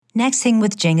Next Thing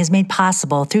with Jing is made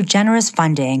possible through generous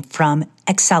funding from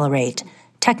Accelerate,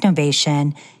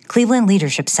 Technovation, Cleveland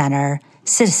Leadership Center,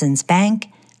 Citizens Bank,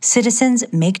 Citizens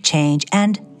Make Change,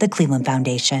 and the Cleveland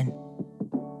Foundation.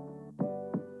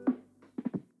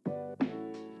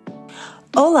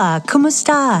 Hola, ¿cómo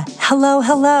está?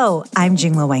 Hello. I'm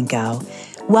Jing Lewenko.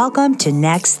 Welcome to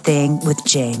Next Thing with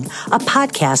Jing, a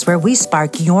podcast where we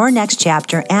spark your next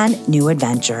chapter and new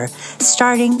adventure,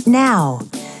 starting now.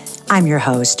 I'm your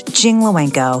host, Jing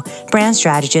Lewenko, brand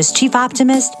strategist, chief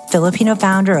optimist, Filipino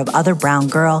founder of Other Brown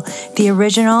Girl, the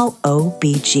original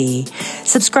OBG.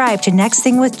 Subscribe to Next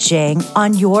Thing with Jing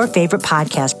on your favorite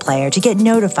podcast player to get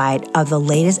notified of the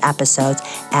latest episodes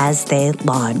as they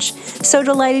launch. So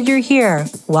delighted you're here.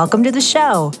 Welcome to the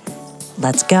show.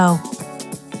 Let's go.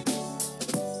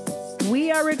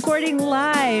 We are recording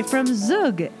live from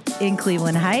Zug in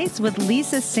Cleveland Heights with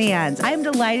Lisa SANDS. I'm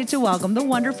delighted to welcome the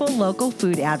wonderful local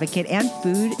food advocate and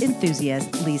food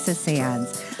enthusiast, Lisa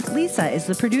SANDS. Lisa is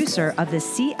the producer of the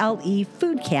CLE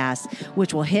Foodcast,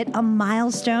 which will hit a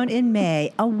milestone in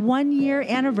May, a 1-year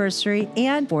anniversary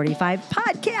and 45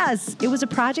 podcasts. It was a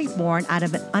project born out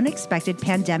of an unexpected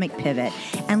pandemic pivot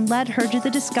and led her to the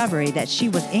discovery that she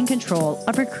was in control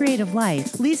of her creative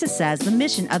life. Lisa says the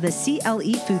mission of the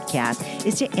CLE Foodcast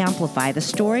is to amplify the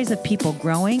stories of people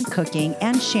growing, cooking,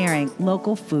 and sharing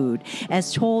local food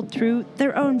as told through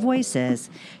their own voices.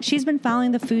 She's been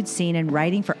following the food scene and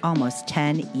writing for almost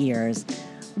 10 years.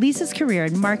 Lisa's career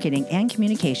in marketing and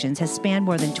communications has spanned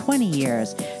more than 20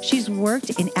 years. She's worked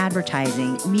in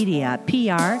advertising, media,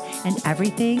 PR, and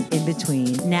everything in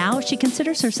between. Now she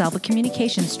considers herself a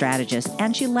communication strategist,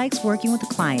 and she likes working with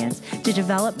clients to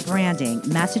develop branding,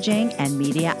 messaging, and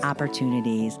media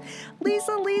opportunities.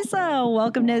 Lisa,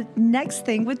 welcome to Next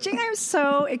Thing with Jing. I'm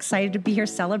so excited to be here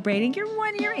celebrating your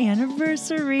 1-year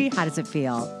anniversary. How does it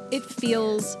feel? It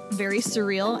feels very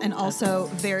surreal and also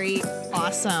very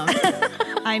awesome.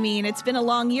 I mean, it's been a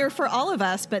long year for all of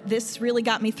us, but this really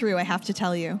got me through, I have to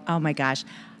tell you. Oh my gosh.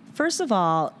 First of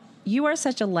all, you are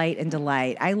such a light and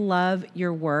delight. I love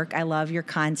your work. I love your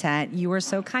content. You were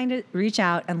so kind to reach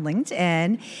out on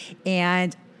LinkedIn,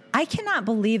 and I cannot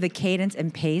believe the cadence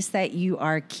and pace that you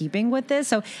are keeping with this.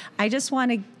 So I just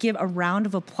want to give a round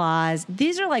of applause.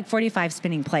 These are like 45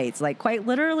 spinning plates. Like quite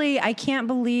literally, I can't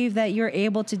believe that you're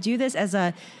able to do this as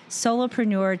a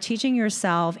solopreneur, teaching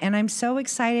yourself. And I'm so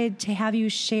excited to have you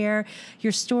share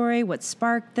your story, what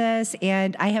sparked this.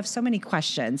 And I have so many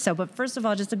questions. But first of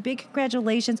all, just a big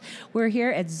congratulations. We're here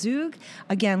at Zug.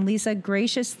 Again, Lisa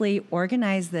graciously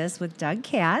organized this with Doug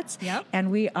Katz. Yep.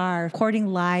 And we are recording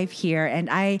live here. And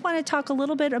I want to talk a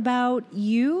little bit about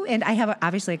you. And I have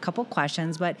obviously a couple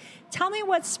questions, but tell me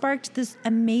what sparked this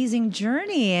amazing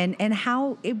journey and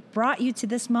how it brought you to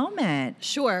this moment.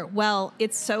 Sure. Well,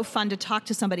 it's so fun to talk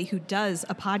to somebody who does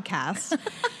a podcast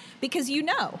because you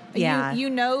know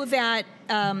that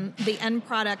the end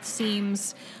product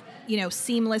seems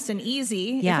seamless and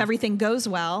easy if everything goes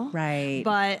well. Right.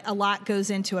 But a lot goes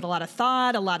into it, a lot of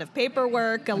thought, a lot of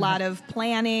paperwork, a lot of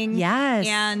planning. Yes.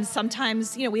 And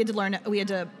sometimes, we had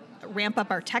to ramp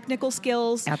up our technical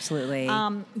skills. Absolutely.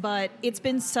 But it's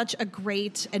been such a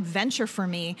great adventure for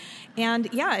me. And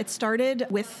it started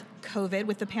with COVID,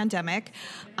 with the pandemic.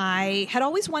 I had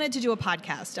always wanted to do a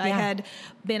podcast. I had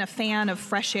been a fan of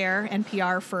Fresh Air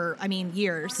NPR for,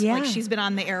 years. Yeah. Like she's been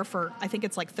on the air for, I think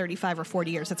it's like 35 or 40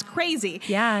 years. It's crazy.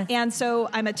 Yeah. And so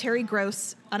I'm a Terry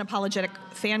Gross unapologetic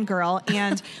fangirl.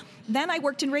 And then I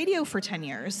worked in radio for 10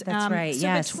 years. That's right, so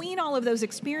yes. between all of those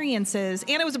experiences,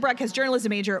 and I was a broadcast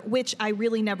journalism major, which I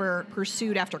really never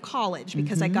pursued after college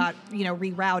because I got,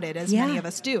 rerouted as many of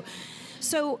us do.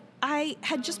 So I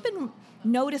had just been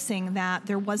noticing that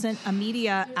there wasn't a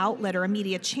media outlet or a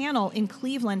media channel in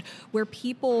Cleveland where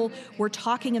people were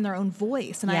talking in their own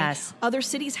voice. And other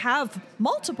cities have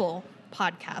multiple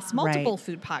podcasts, multiple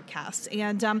food podcasts.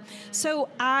 And so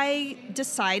I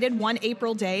decided one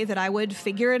April day that I would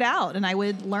figure it out and I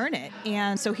would learn it.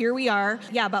 And so here we are,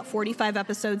 about 45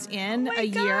 episodes in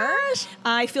year.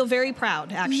 I feel very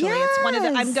proud, actually. Yes. It's one of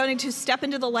the, I'm going to step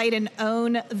into the light and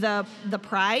own the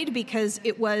pride because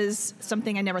it was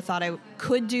something I never thought I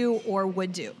could do or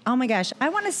would do. Oh my gosh. I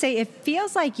want to say it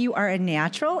feels like you are a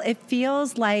natural. It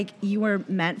feels like you were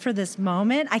meant for this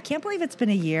moment. I can't believe it's been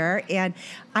a year. And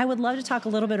I would love to talk a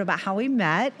little bit about how we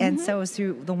met. And so it was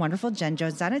through the wonderful Jen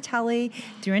Jones Donatelli,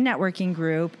 through a networking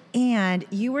group. And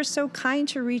you were so kind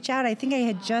to reach out. I think I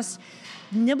had just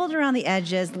nibbled around the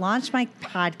edges, launched my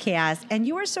podcast, and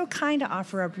you were so kind to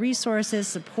offer up resources,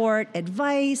 support,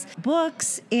 advice,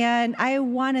 books. And I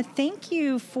want to thank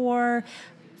you for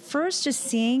first just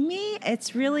seeing me,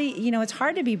 it's really, it's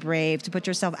hard to be brave to put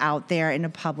yourself out there in a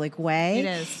public way. It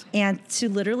is. And to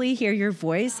literally hear your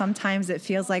voice, sometimes it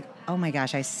feels like, oh my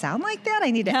gosh, I sound like that.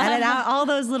 I need to edit out all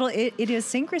those little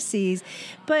idiosyncrasies.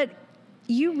 But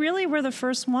you really were the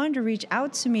first one to reach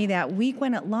out to me that week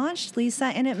when it launched, Lisa,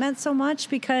 and it meant so much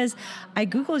because I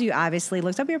Googled you, obviously,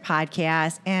 looked up your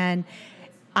podcast, and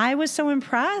I was so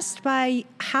impressed by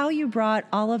how you brought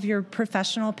all of your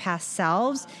professional past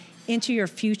selves into your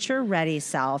future ready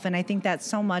self. And I think that's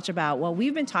so much about what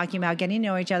we've been talking about, getting to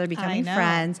know each other, becoming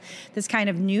friends, this kind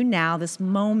of new now, this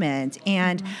moment.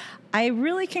 And I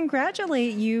really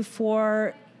congratulate you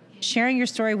for sharing your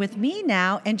story with me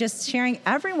now and just sharing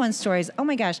everyone's stories. Oh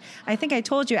my gosh. I think I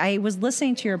told you, I was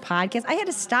listening to your podcast. I had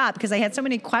to stop because I had so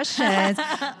many questions.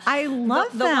 I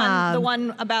love them. The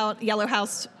one about Yellow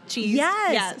House cheese.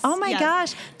 Yes. Oh my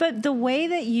gosh. But the way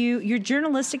that your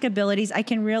journalistic abilities, I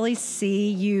can really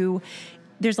see you.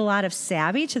 There's a lot of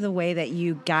savvy to the way that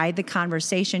you guide the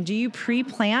conversation. Do you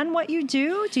pre-plan what you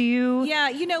do?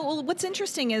 Yeah, well, what's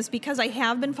interesting is because I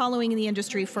have been following the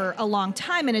industry for a long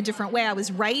time in a different way. I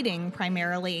was writing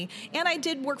primarily, and I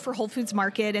did work for Whole Foods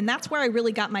Market, and that's where I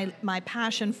really got my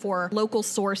passion for local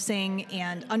sourcing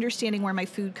and understanding where my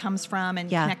food comes from and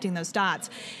connecting those dots.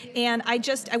 And I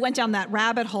went down that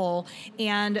rabbit hole,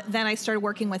 and then I started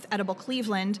working with Edible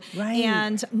Cleveland,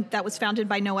 and that was founded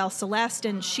by Noelle Celeste,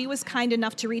 and she was kind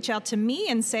enough to reach out to me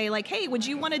and say like, hey, would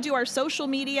you want to do our social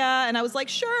media? And I was like,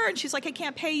 sure. And she's like, I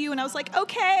can't pay you. And I was like,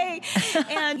 okay.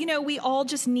 And, we all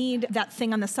just need that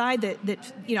thing on the side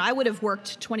that I would have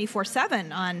worked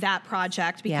 24/7 on that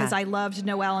project because I loved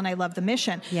Noelle and I loved the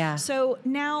mission. Yeah. So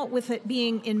now with it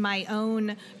being in my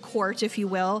own court, if you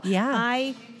will,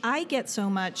 I get so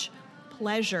much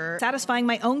pleasure satisfying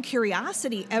my own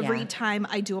curiosity every time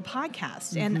I do a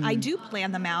podcast. And I do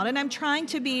plan them out, and I'm trying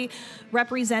to be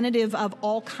representative of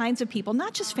all kinds of people,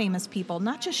 not just famous people,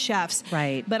 not just chefs,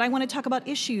 but I want to talk about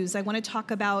issues. I want to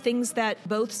talk about things that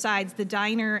both sides, the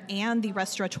diner and the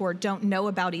restaurateur, don't know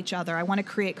about each other. I want to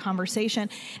create conversation,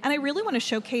 and I really want to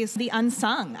showcase the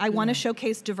unsung. I want to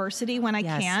showcase diversity when I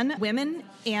can. Women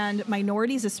and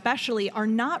minorities especially are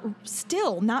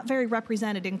still not very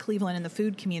represented in Cleveland in the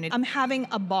food community. I'm having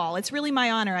a ball. It's really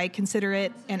my honor. I consider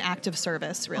it an act of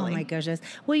service, really. Oh my goodness.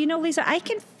 Well, Lisa, I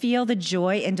can feel the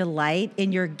joy and delight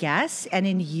in your guests and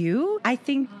in you. I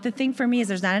think the thing for me is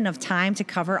there's not enough time to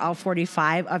cover all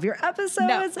 45 of your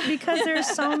episodes because there's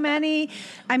so many.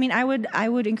 I mean, I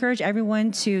would encourage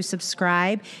everyone to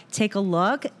subscribe, take a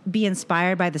look, be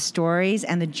inspired by the stories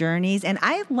and the journeys. And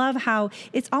I love how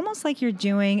it's almost like you're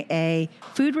doing a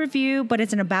food review, but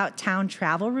it's an about town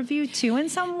travel review too in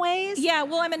some ways. Yeah,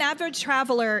 well, I'm an avid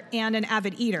traveler and an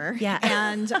avid eater. Yeah.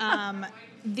 And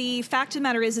the fact of the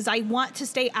matter is I want to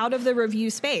stay out of the review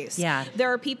space. Yeah.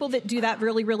 There are people that do that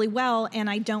really, really well, and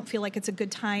I don't feel like it's a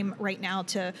good time right now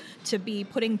to be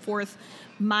putting forth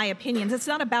my opinions. It's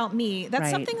not about me.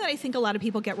 That's something that I think a lot of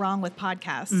people get wrong with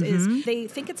podcasts is they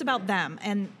think it's about them,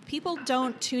 and people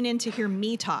don't tune in to hear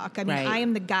me talk. I mean, I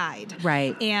am the guide.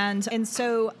 Right. And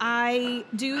so I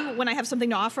do, when I have something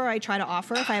to offer, I try to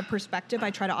offer. If I have perspective, I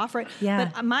try to offer it.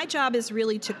 Yeah. But my job is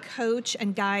really to coach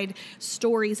and guide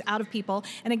stories out of people.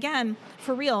 And again,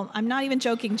 for real, I'm not even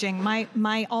joking, Jing.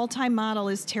 My all-time model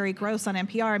is Terry Gross on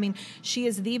NPR. I mean, she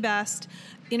is the best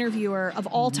interviewer of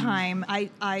all time.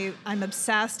 I'm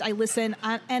obsessed. I listen,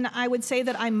 and I would say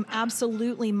that I'm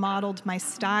absolutely modeled my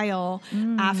style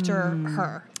after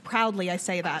her. Proudly, I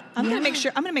say that. I'm going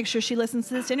to make sure she listens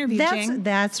to this interview. Jing.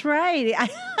 That's right.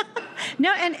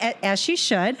 No, and as she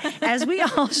should, as we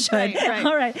all should. Right.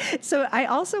 All right. So I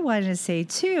also wanted to say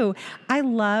too, I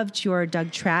loved your Doug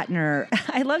Trattner.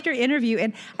 I loved your interview,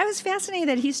 and I was fascinated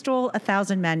that he stole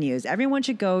 1,000 menus. Everyone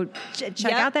should go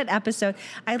check out that episode.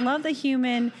 I love the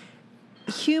human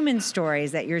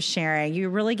stories that you're sharing. You're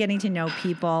really getting to know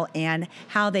people and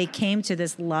how they came to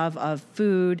this love of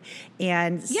food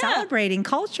and celebrating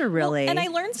culture, really. Well, and I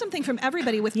learned something from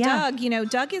everybody with Doug.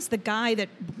 Doug is the guy that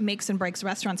makes and breaks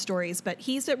restaurant stories, but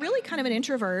he's really kind of an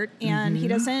introvert, and he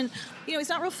doesn't, he's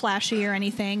not real flashy or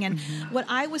anything. And what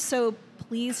I was so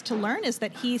pleased to learn is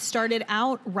that he started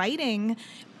out writing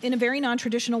in a very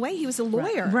non-traditional way. He was a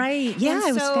lawyer. Right. Yeah,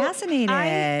 I was fascinated.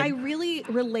 I really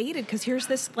related because here's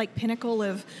this pinnacle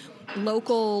of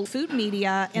local food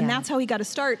media, and that's how he got to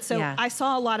start. So Yeah. I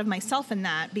saw a lot of myself in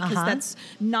that because that's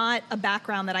not a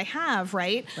background that I have,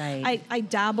 right? Right. I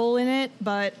dabble in it,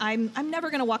 but I'm never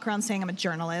going to walk around saying I'm a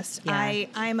journalist. Yeah.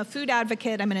 I'm a food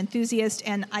advocate. I'm an enthusiast,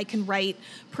 and I can write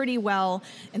pretty well,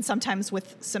 and sometimes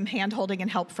with some hand-holding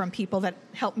and help from people that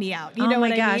help me out. You know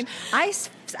what I mean?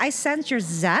 I sense your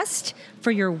zest for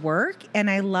your work, and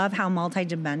I love how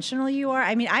multidimensional you are.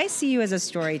 I mean, I see you as a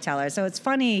storyteller. So it's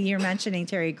funny you're mentioning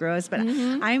Terry Gross, but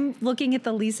I'm looking at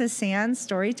the Lisa Sands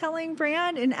storytelling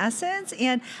brand in essence,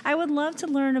 and I would love to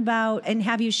learn about and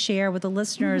have you share with the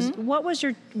listeners what was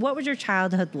your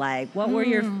childhood like?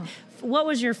 What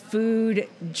was your food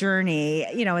journey?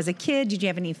 You know, as a kid, did you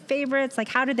have any favorites? Like,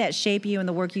 how did that shape you in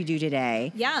the work you do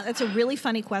today? Yeah, that's a really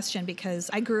funny question because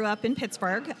I grew up in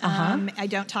Pittsburgh. I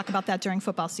don't talk about that during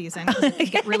football season because it can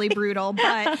get really brutal,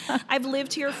 but I've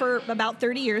lived here for about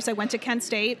 30 years. I went to Kent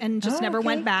State and just never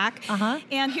went back.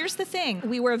 And here's the thing.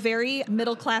 We were a very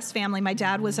middle-class family. My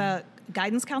dad was a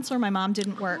guidance counselor. My mom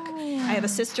didn't work. I have a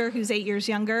sister who's 8 years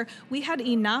younger. We had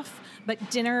enough,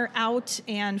 but dinner out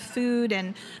and food,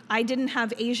 and I didn't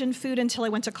have Asian food until I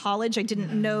went to college. I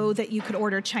didn't know that you could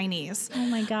order Chinese. Oh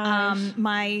my gosh.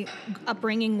 My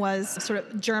upbringing was sort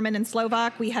of German and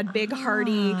Slovak. We had big,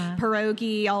 hearty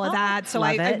pierogi, all of that. So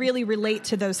I really relate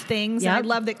to those things. Yep. And I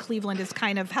love that Cleveland is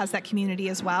kind of has that community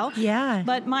as well. Yeah.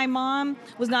 But my mom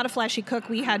was not a flashy cook.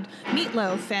 We had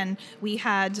meatloaf, and we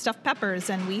had stuffed peppers,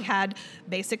 and we had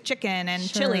basic chicken and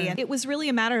chili. And it was really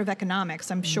a matter of economics,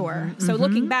 I'm sure. So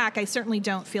looking back, I certainly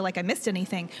don't feel like I missed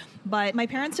anything. But my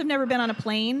parents have never been on a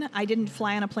plane. I didn't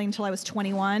fly on a plane until I was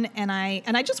 21, and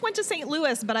I just went to St.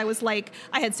 Louis, but I was like,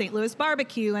 I had St. Louis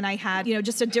barbecue, and I had,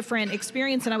 just a different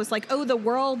experience, and I was like, oh, the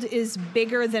world is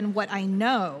bigger than what I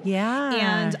know. Yeah.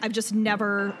 And I've just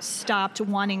never stopped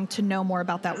wanting to know more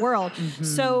about that world.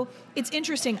 So it's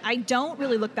interesting. I don't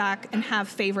really look back and have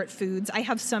favorite foods. I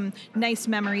have some nice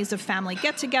memories of family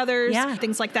get-togethers,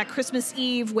 things like that. Christmas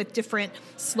Eve with different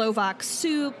Slovak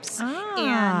soups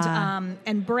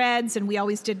and breads, and we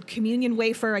always did communion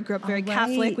wafer. I grew up very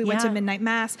Catholic. We went to midnight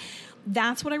mass.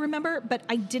 That's what I remember, but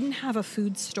I didn't have a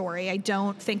food story. I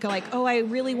don't think like, oh, I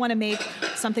really want to make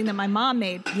something that my mom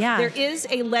made. Yeah. There is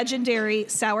a legendary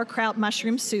sauerkraut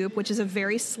mushroom soup, which is a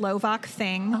very Slovak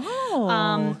thing.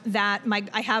 That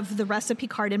I have the recipe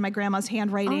card in my grandma's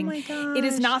handwriting. Oh my gosh. It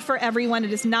is not for everyone.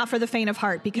 It is not for the faint of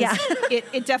heart because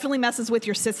it definitely messes with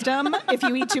your system if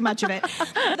you eat too much of it.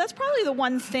 That's probably the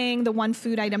one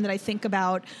food item that I think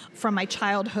about from my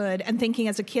childhood and thinking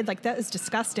as a kid, like, that is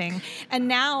disgusting. And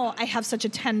now I have such a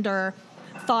tender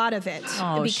thought of it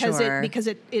because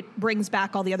it brings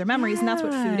back all the other memories, and that's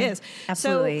what food is.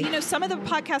 Absolutely. So, some of the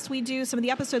podcasts we do, some of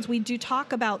the episodes we do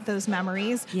talk about those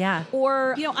memories. Yeah.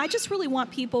 Or, I just really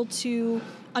want people to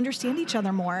understand each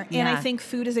other more. And I think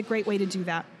food is a great way to do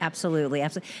that. Absolutely.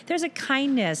 Absolutely. There's a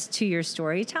kindness to your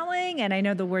storytelling, and I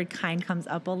know the word kind comes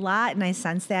up a lot, and I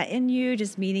sense that in you,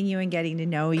 just meeting you and getting to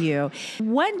know you.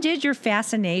 When did your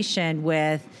fascination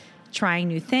with trying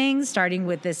new things, starting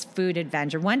with this food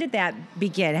adventure, when did that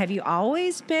begin? Have you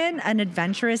always been an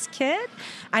adventurous kid?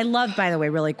 I love, by the way,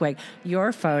 really quick,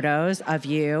 your photos of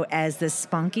you as this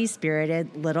spunky,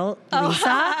 spirited little Lisa.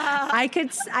 I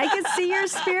could see your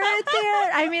spirit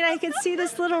there. I mean, I could see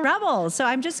this little rebel. So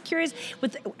I'm just curious,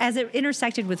 as it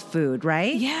intersected with food,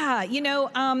 right? Yeah.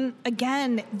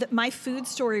 Again, my food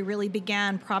story really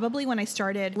began probably when I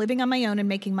started living on my own and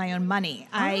making my own money.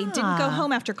 I didn't go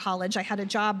home after college. I had a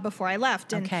job before I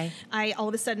left. And I all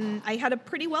of a sudden, I had a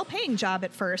pretty well-paying job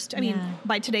at first. I mean,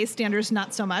 by today's standards,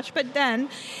 not so much, but then.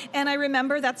 And I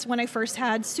remember that's when I first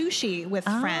had sushi with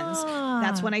friends.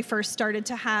 That's when I first started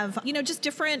to have, just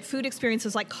different food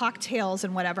experiences like cocktails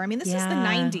and whatever. I mean, this is the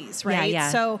 90s, right? Yeah.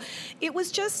 So it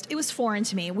was foreign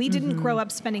to me. We didn't grow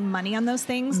up spending money on those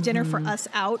things. Dinner for us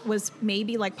out was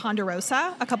maybe like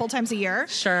Ponderosa a couple times a year.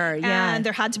 Sure, yeah. And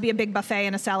there had to be a big buffet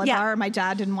and a salad bar. My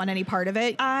dad didn't want any part of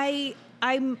it.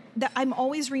 I'm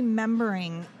always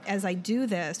remembering as I do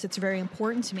this, it's very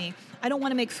important to me. I don't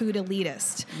want to make food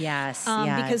elitist. Yes.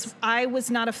 Because I was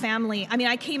not a family. I mean,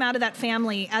 I came out of that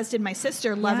family, as did my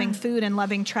sister, loving food and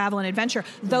loving travel and adventure,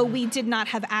 though we did not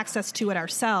have access to it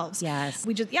ourselves. Yes.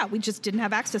 We just didn't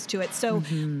have access to it. So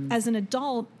as an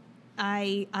adult,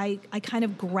 I kind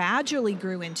of gradually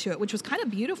grew into it, which was kind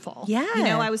of beautiful. Yeah.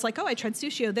 I was like, I tried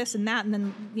sushi, this and that, and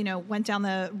then, went down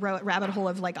the rabbit hole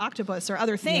of like octopus or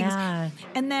other things. Yeah.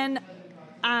 And then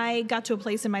I got to a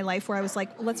place in my life where I was like,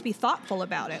 let's be thoughtful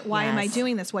about it. Why am I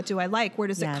doing this? What do I like? Where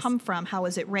does it come from? How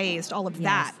is it raised? All of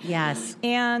that. Yes.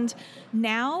 And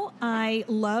now I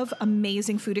love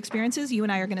amazing food experiences. You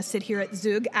and I are going to sit here at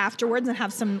Zug afterwards and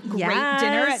have some great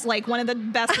dinner at like one of the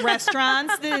best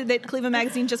restaurants that Cleveland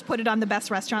Magazine just put it on the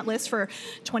best restaurant list for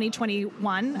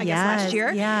 2021, I guess last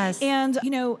year. Yes. And,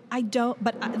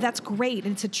 but that's great.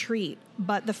 And it's a treat.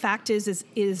 But the fact is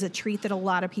a treat that a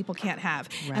lot of people can't have.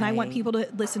 Right. And I want people to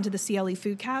listen to the CLE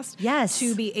Foodcast. Yes.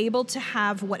 To be able to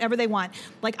have whatever they want.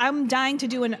 Like, I'm dying to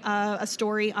do a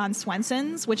story on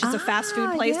Swenson's, which is a fast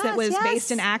food place that was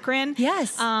based in Akron.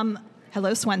 Yes.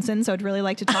 Hello, Swenson. So I'd really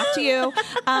like to talk to you.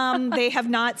 They have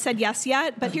not said yes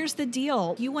yet, but here's the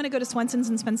deal. You want to go to Swenson's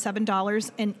and spend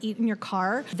 $7 and eat in your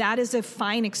car? That is a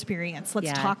fine experience.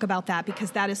 Let's talk about that,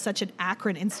 because that is such an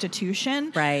Akron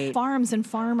institution. Right. Farms and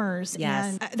farmers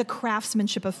and the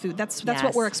craftsmanship of food. That's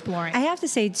what we're exploring. I have to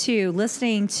say, too,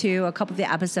 listening to a couple of the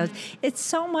episodes, it's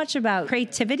so much about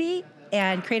creativity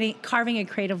and carving a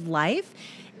creative life.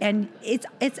 And it's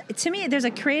to me, there's a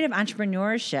creative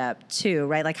entrepreneurship too,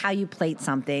 right? Like how you plate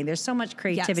something. There's so much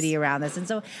creativity around this. And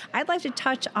so I'd like to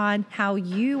touch on how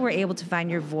you were able to find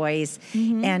your voice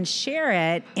and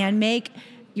share it and make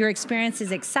your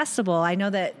experiences accessible. I know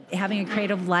that having a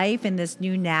creative life in this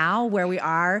new now, where we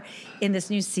are in this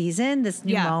new season, this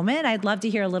new moment, I'd love to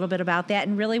hear a little bit about that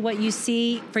and really what you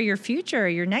see for your future,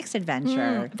 your next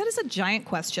adventure. That is a giant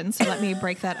question, so let me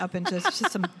break that up into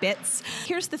just some bits.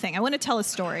 Here's the thing. I want to tell a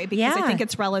story because I think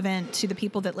it's relevant to the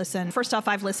people that listen. First off,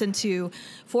 I've listened to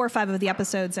 4 or 5 of the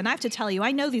episodes, and I have to tell you,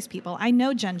 I know these people. I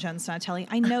know Jen Jones-Donatelli.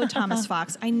 I know Thomas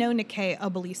Fox. I know Nikkei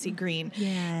Obelisi Green. Yeah.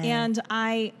 And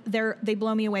they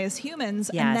blow me away as humans.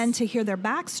 And then to hear their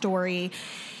backstory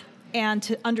and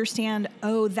to understand,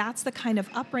 that's the kind of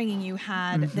upbringing you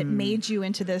had that made you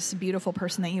into this beautiful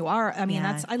person that you are. I mean,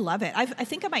 I love it. I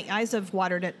think my eyes have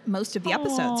watered at most of the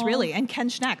episodes, really. And Ken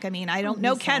Schneck. I mean, I don't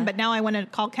know Ken, but now I want to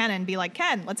call Ken and be like,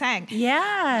 Ken, let's hang.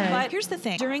 Yeah. But here's the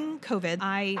thing. During COVID,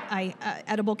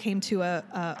 Edible came to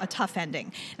a tough ending.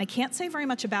 And I can't say very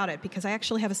much about it because I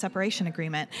actually have a separation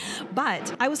agreement.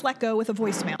 But I was let go with a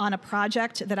voicemail on a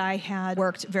project that I had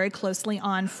worked very closely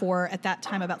on for, at that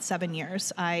time, about 7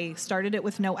 years. I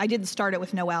didn't start it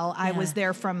with Noelle. I was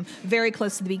there from very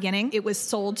close to the beginning. It was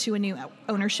sold to a new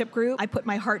ownership group. I put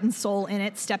my heart and soul in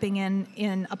it, stepping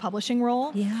in a publishing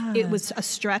role. Yeah. It was a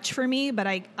stretch for me, but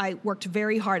I worked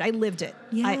very hard. I lived it.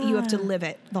 Yeah. You have to live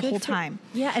it the whole time.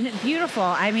 Yeah, and it's beautiful.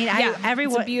 I mean,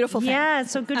 everyone. It's a beautiful thing. Yeah,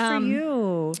 it's so good for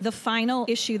you. The final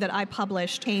issue that I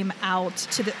published came out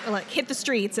to hit the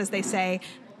streets, as they say,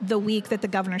 the week that the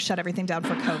governor shut everything down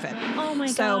for COVID. Oh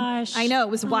my gosh. I know, it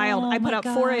was wild. I put out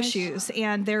 4 issues,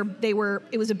 and it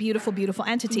was a beautiful, beautiful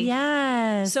entity.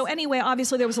 Yes. So anyway,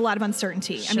 obviously there was a lot of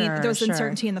uncertainty. Sure, there was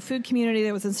uncertainty in the food community,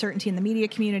 there was uncertainty in the media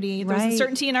community, there was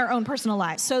uncertainty in our own personal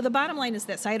lives. So the bottom line is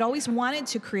this: I had always wanted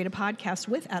to create a podcast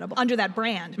with Edible under that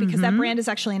brand, because that brand is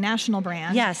actually a national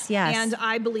brand. Yes. And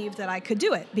I believed that I could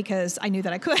do it because I knew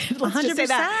that I could. Let's 100%, just say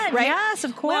that, right? Yes,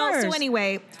 of course. Well, so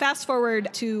anyway, fast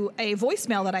forward to a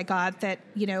voicemail that I got that,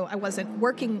 I wasn't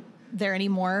working there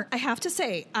anymore. I have to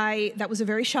say, that was a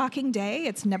very shocking day.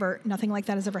 Nothing like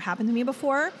that has ever happened to me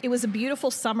before. It was a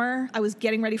beautiful summer. I was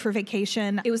getting ready for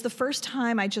vacation. It was the first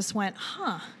time I just went,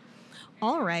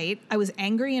 all right. I was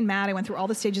angry and mad. I went through all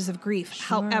the stages of grief.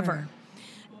 Sure. However,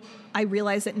 I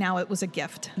realized that now it was a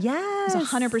gift. Yes. It was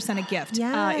 100% a gift.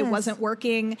 Yes. It wasn't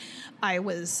working. I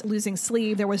was losing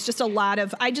sleep. There was just a lot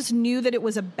of, I just knew that it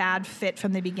was a bad fit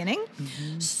from the beginning.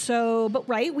 So, but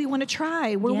we want to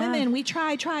try. We're women. We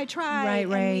try. Right.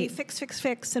 And we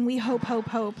fix. And we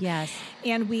hope. Yes.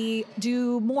 And we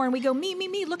do more, and we go, me,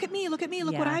 look at me, look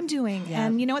what I'm doing. Yeah.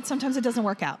 And you know what? Sometimes it doesn't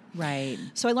work out. Right.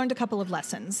 So I learned a couple of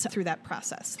lessons through that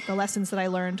process. The lessons that I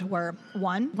learned were,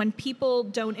 1, when people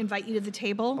don't invite you to the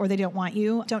table or they don't want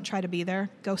you, don't try to be there.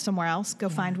 Go somewhere else. Go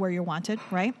find where you're wanted,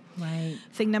 right? Right.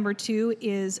 Thing number 2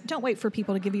 is, don't wait for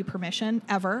people to give you permission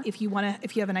ever. If you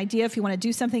have an idea, if you want to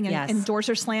do something and doors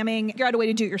are slamming, figure out a way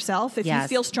to do it yourself. If you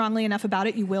feel strongly enough about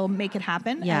it, you will make it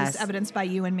happen, as evidenced by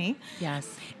you and me. Yes.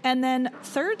 And then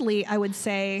thirdly, I would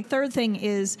say, third thing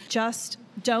is just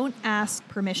don't ask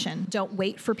permission. Don't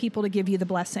wait for people to give you the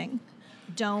blessing.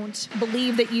 Don't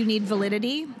believe that you need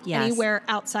validity anywhere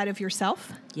outside of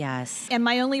yourself. Yes. And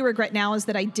my only regret now is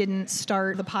that I didn't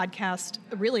start the podcast.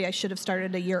 Really, I should have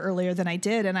started a year earlier than I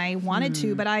did, and I wanted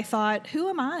to, but I thought, who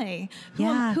am I? Who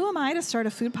am I to start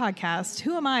a food podcast?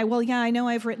 Who am I? Well, I know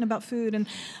I've written about food, and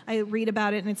I read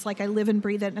about it, and it's like I live and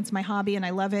breathe it, and it's my hobby, and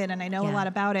I love it, and I know a lot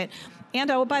about it. And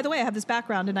by the way, I have this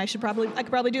background, and I could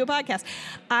probably do a podcast.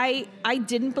 I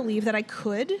didn't believe that I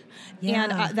could,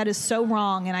 and that is so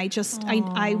wrong. And I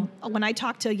when I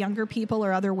talk to younger people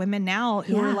or other women now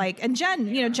who are like, and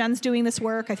Jen, Jen's doing this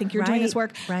work. I think you're doing this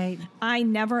work. Right. I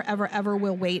never, ever, ever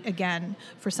will wait again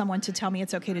for someone to tell me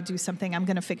it's okay to do something. I'm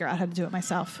going to figure out how to do it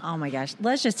myself. Oh my gosh.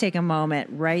 Let's just take a moment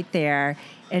right there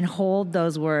and hold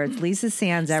those words. Lisa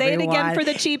Sands, everyone. Say it again for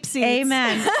the cheap seats.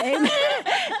 Amen. Amen.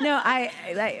 No,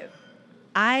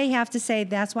 I have to say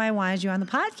that's why I wanted you on the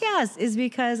podcast, is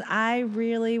because I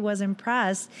really was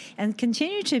impressed and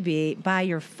continue to be by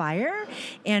your fire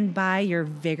and by your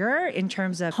vigor in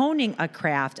terms of honing a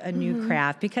craft, a new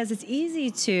craft, because it's easy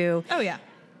to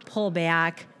pull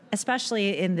back,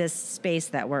 especially in this space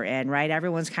that we're in, right?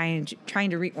 Everyone's kind of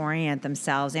trying to reorient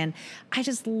themselves. And I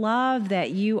just love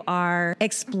that you are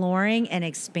exploring and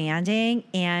expanding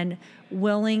and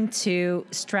willing to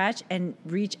stretch and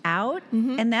reach out.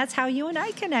 And that's how you and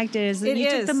I connected. You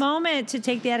took the moment to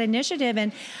take that initiative.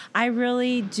 And I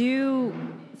really do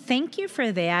thank you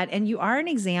for that. And you are an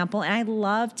example. And I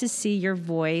love to see your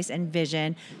voice and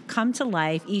vision come to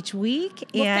life each week.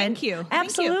 Well, and thank you.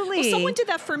 Absolutely. Well, someone did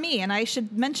that for me, and I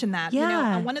should mention that.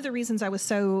 Yeah. One of the reasons I was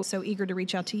so eager to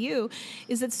reach out to you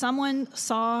is that someone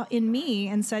saw in me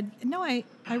and said, no, I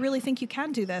really think you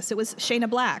can do this. It was Shayna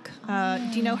Black.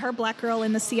 Do you know her, Black girl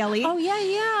in the CLE? Oh, yeah.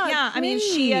 Yeah, I mean,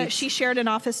 she shared an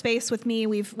office space with me.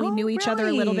 We knew each other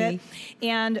a little bit.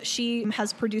 And she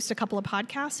has produced a couple of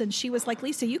podcasts. And she was like,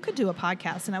 Lisa, you could do a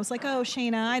podcast. And I was like, oh,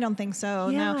 Shayna, I don't think so.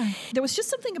 Yeah. No. There was just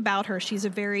something about her. She's a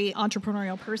very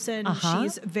entrepreneurial person.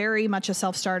 She's very much a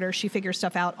self-starter. She figures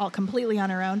stuff out all completely on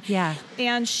her own. Yeah.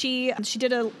 And she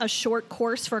did a short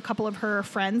course for a couple of her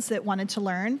friends that wanted to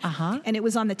learn. And it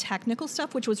was on the technical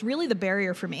stuff, which was really the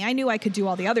barrier for me. I knew I could do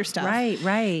all the other stuff.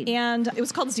 Right. And it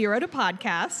was called Zero to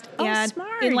Podcast. Oh, and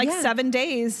smart. in 7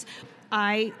 days,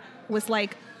 I was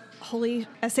like, holy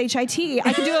SHIT,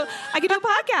 I could do a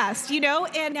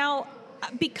podcast, And now,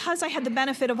 because I had the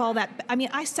benefit of all that, I mean,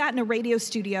 I sat in a radio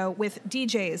studio with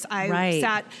DJs. I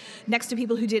sat next to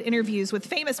people who did interviews with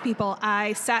famous people.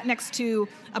 I sat next to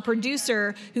a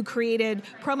producer who created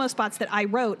promo spots that I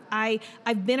wrote.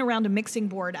 I've been around a mixing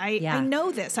board. I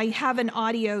know this. I have an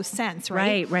audio sense,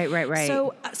 right? Right.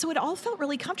 So it all felt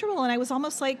really comfortable, and I was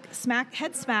almost like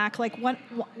head smack. Like, what?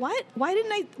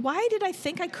 Why did I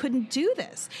think I couldn't do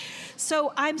this?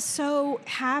 So I'm so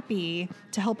happy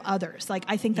to help others. Like,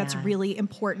 I think that's really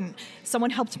important. Someone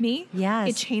helped me. Yes.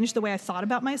 It changed the way I thought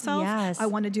about myself. Yes. I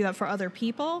want to do that for other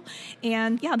people.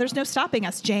 And there's no stopping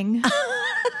us, Jing.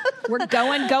 We're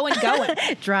going.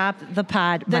 Drop the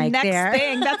pod the mic next there.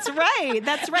 thing. That's right.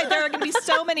 There are going to be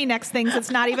so many next things.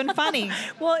 It's not even funny.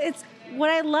 Well, it's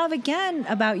what I love again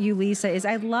about you, Lisa, is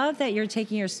I love that you're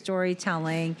taking your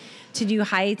storytelling to new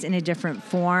heights in a different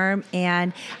form.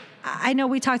 And I know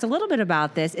we talked a little bit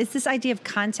about this. It's this idea of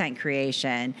content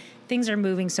creation. Things are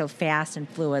moving so fast and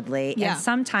fluidly. Yeah. And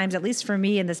sometimes, at least for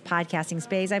me in this podcasting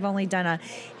space, I've only done a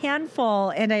handful,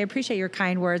 and I appreciate your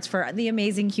kind words for the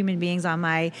amazing human beings on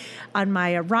my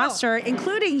roster,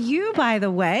 including you, by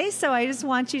the way. So I just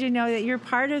want you to know that you're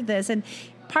part of this. And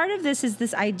part of this is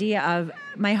this idea of,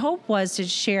 my hope was to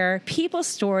share people's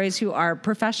stories who are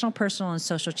professional, personal, and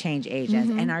social change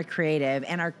agents and are creative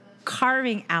and are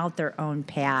carving out their own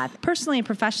path personally and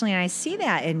professionally. And I see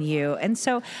that in you. And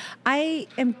so I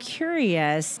am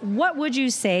curious, what would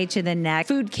you say to the next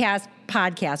Foodcast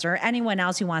podcaster or anyone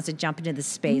else who wants to jump into the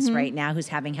space right now who's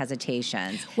having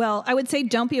hesitations? Well, I would say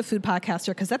don't be a food podcaster,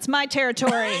 because that's my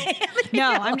territory.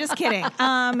 No, I'm just kidding.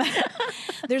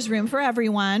 There's room for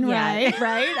everyone, right?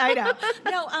 Right? I know.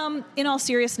 No, in all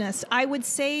seriousness, I would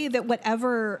say that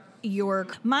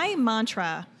my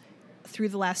mantra through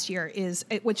the last year is,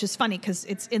 which is funny because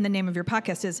it's in the name of your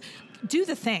podcast, is do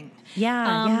the thing.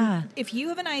 If you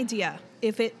have an idea,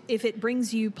 if it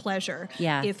brings you pleasure,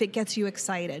 if it gets you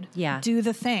excited, do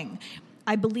the thing.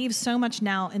 I believe so much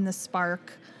now in the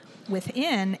spark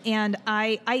within, and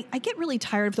I get really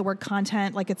tired of the word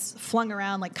content, like it's flung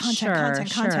around like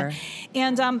content.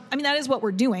 And I mean, that is what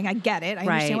we're doing. I get it. I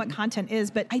understand what content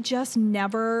is, but I just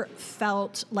never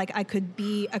felt like I could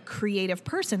be a creative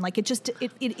person. Like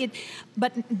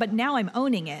but now I'm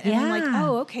owning it. And I'm like,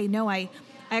 oh, okay, no, I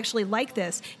actually like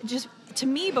this. Just to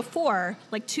me before,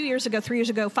 like 2 years ago, 3 years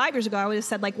ago, 5 years ago, I would have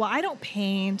said like, well, I don't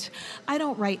paint, I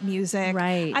don't write music,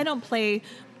 I don't play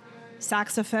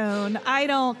saxophone, I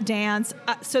don't dance,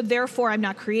 so therefore I'm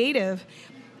not creative.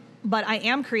 But I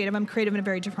am creative. I'm creative in a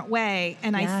very different way.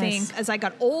 And I think as I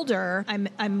got older, I'm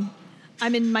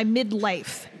in my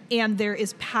midlife, and there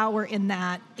is power in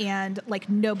that, and like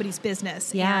nobody's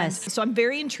business. Yes. And so I'm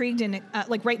very intrigued in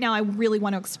like right now I really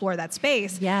want to explore that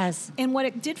space. Yes. And what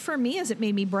it did for me is it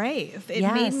made me brave. It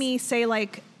made me say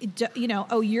like,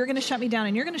 oh, you're going to shut me down,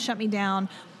 and you're going to shut me down.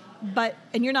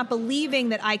 and you're not believing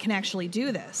that I can actually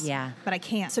do this. Yeah. But I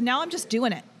can't. So now I'm just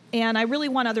doing it. And I really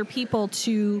want other people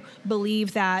to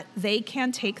believe that they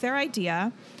can take their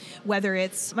idea, whether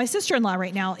it's my sister-in-law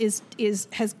right now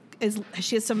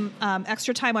she has some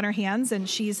extra time on her hands, and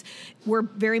we're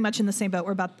very much in the same boat.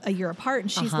 We're about a year apart,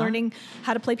 and she's learning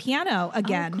how to play piano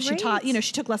again. Oh,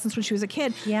 she took lessons when she was a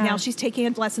kid. Yeah. Now she's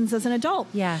taking lessons as an adult.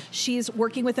 Yeah. She's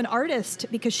working with an artist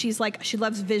because she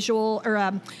loves visual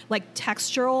or like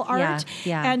textural art.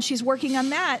 Yeah. And she's working on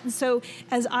that. And so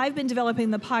as I've been developing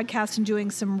the podcast and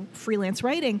doing some freelance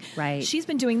writing, right. she's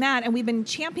been doing that, and we've been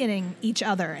championing each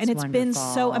other. And it's been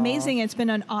so amazing. It's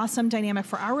been an awesome dynamic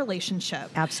for our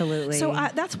relationship. Absolutely. So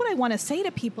that's what I want to say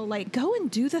to people, like, go and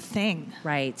do the thing.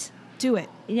 Right. Do it.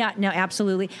 Yeah, no,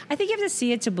 absolutely. I think you have to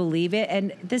see it to believe it.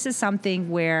 And this is something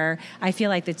where I feel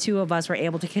like the two of us were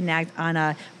able to connect on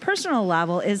a personal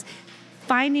level, is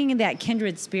finding that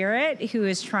kindred spirit who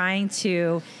is trying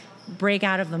to break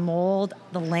out of the mold,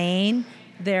 the lane,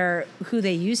 they're who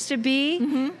they used to be.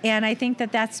 Mm-hmm. And I think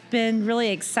that's been really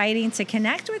exciting to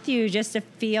connect with you, just to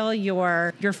feel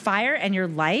your fire and your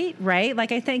light, right?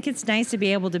 Like, I think it's nice to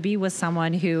be able to be with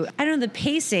someone who, I don't know,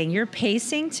 your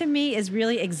pacing to me is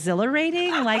really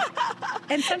exhilarating. Like,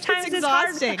 and sometimes it's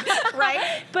exhausting, hard.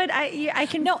 right? But I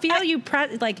can feel you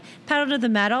pedal to the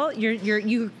metal.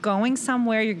 You're going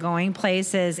somewhere, you're going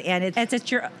places, and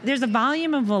there's a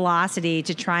volume of velocity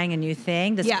to trying a new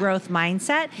thing, this growth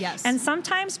mindset. Yes. And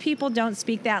sometimes people don't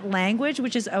speak that language,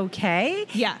 which is okay.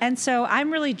 Yeah. And so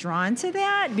I'm really drawn to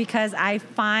that because I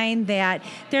find that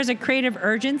there's a creative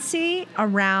urgency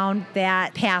around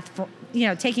that path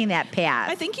taking that path.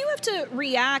 I think you have to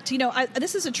react.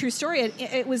 This is a true story.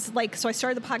 It was like, so I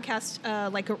started the podcast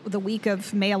the week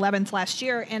of May 11th last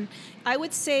year, and I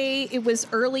would say it was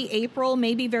early April,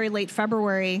 maybe very late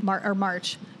February or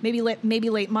March, maybe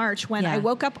late March when I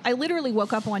woke up. I literally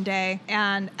woke up one day,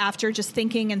 and after just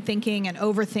thinking and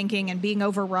overthinking and being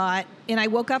overwrought, and I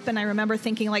woke up and I remember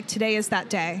thinking, like, today is that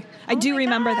day. I do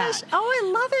remember that. Oh,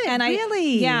 I love it. And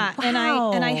really? Wow.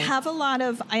 And I have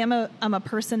I'm a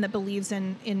person that believes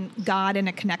in God and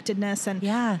a connectedness, and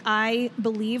I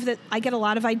believe that I get a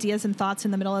lot of ideas and thoughts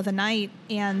in the middle of the night,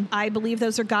 and I believe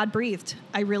those are God breathed.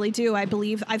 I really do. I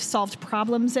believe I've solved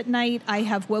problems at night. I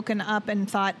have woken up and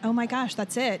thought, oh my gosh,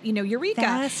 that's it. Eureka.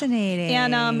 Fascinating.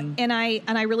 And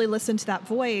I really listened to that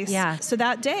voice. Yeah. So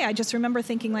that day, I just remember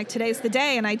thinking, like, today's the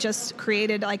day, and I just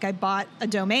created, I bought a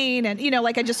domain, and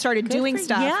I just started doing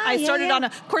stuff. I started on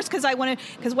of course,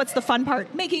 because what's the fun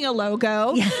part? Making a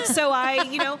logo. Yeah. So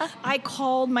I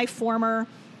called my former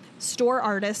store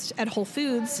artist at Whole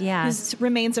Foods, who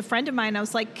remains a friend of mine. I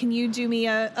was like, can you do me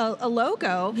a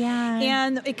logo? Yeah.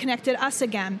 And it connected us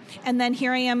again. And then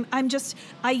here I am.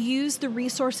 I used the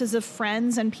resources of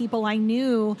friends and people I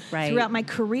knew throughout my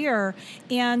career.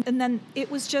 And then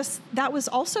it was that was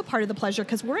also part of the pleasure,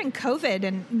 because we're in COVID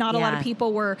and not a lot of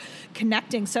people were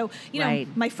connecting. So,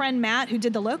 my friend Matt, who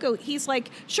did the logo, he's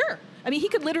like, sure. I mean, he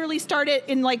could literally start it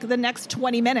in the next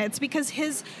 20 minutes because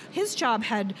his job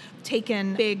had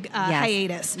taken big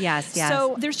hiatus. Yes.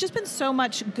 So there's just been so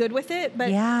much good with it. But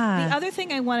the other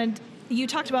thing you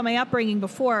talked about my upbringing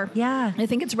before. Yeah. I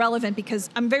think it's relevant because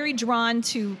I'm very drawn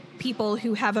to people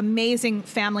who have amazing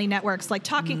family networks. Like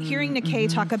hearing Nikkei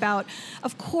talk about,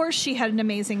 of course she had an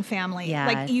amazing family. Yeah.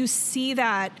 Like, you see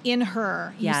that in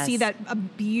her. You see that a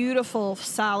beautiful,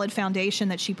 solid foundation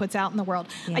that she puts out in the world.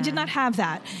 Yeah. I did not have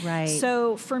that. Right.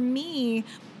 So for me,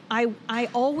 I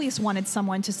always wanted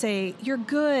someone to say, you're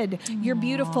good, you're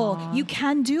beautiful, you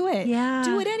can do it. Yeah.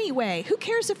 Do it anyway. Who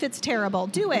cares if it's terrible?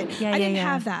 Do it. I didn't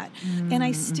have that. And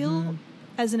I still,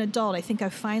 as an adult, I think I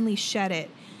finally shed it,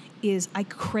 is I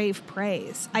crave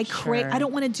praise. I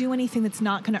don't want to do anything that's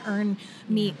not going to earn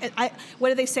me. What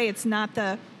do they say? It's not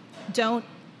the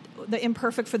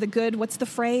imperfect for the good. What's the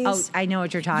phrase? Oh, I know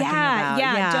what you're talking about.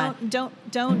 Yeah.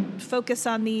 Don't focus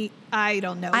on the. I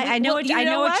don't know. I do know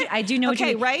what you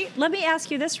mean. Right? Let me ask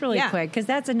you this really quick, because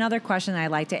that's another question I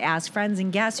like to ask friends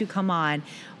and guests who come on.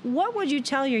 What would you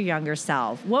tell your younger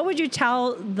self? What would you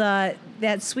tell that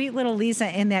sweet little Lisa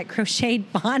in that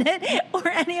crocheted bonnet or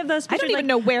any of those pictures? I don't even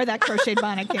know where that crocheted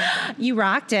bonnet came from. You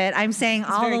rocked it. I'm saying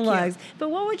all the lugs. Cute. But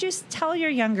what would you tell your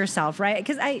younger self, right?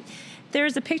 Because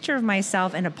there's a picture of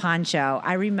myself in a poncho.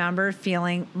 I remember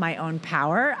feeling my own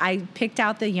power. I picked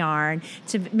out the yarn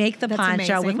to make the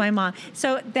poncho with my mom.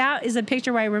 So that is a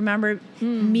picture where I remember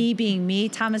me being me.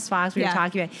 Thomas Fox, we were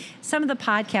talking about. Some of the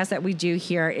podcasts that we do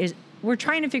here is we're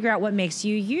trying to figure out what makes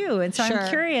you you. And so I'm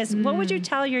curious, what would you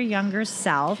tell your younger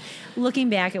self looking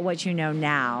back at what you know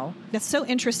now? That's so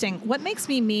interesting. What makes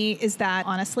me me is that,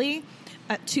 honestly,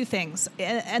 two things,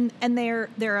 and they're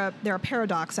a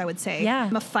paradox, I would say. Yeah.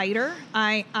 I'm a fighter.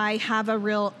 I have a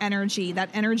real energy. That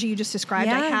energy you just described,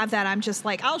 I have that. I'm just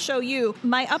like, I'll show you.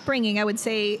 My upbringing, I would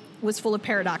say, was full of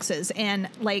paradoxes, and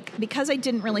like because I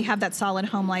didn't really have that solid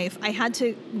home life, I had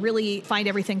to really find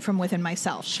everything from within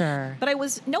myself. Sure. But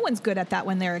no one's good at that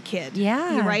when they're a kid.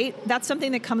 Yeah. You're right. That's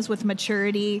something that comes with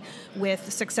maturity,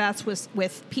 with success,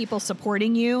 with people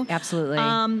supporting you. Absolutely.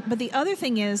 But the other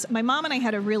thing is, my mom and I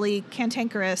had a really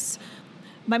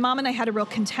real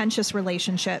contentious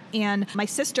relationship. And my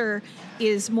sister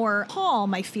is more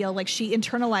calm, I feel like she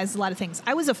internalized a lot of things.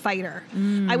 I was a fighter.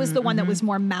 I was the one that was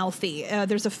more mouthy.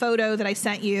 There's a photo that I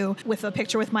sent you with a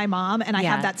picture with my mom, and I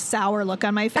have that sour look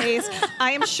on my face.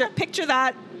 I am sure, picture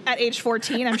that at age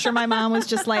 14. I'm sure my mom was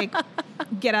just like,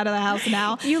 get out of the house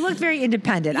now. You looked very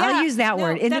independent. Yeah, I'll use that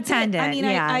word, independent. I mean,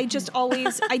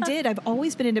 I've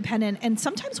always been independent. And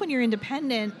sometimes when you're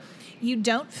independent,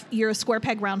 you're a square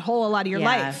peg round hole a lot of your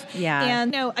life. Yeah.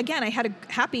 And again, I had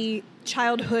a happy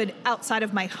childhood outside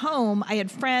of my home. I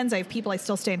had friends, I have people I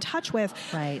still stay in touch with.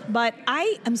 Right. But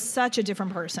I am such a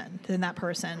different person than that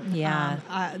person. Yeah.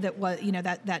 That was,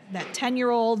 that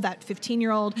 10-year-old, that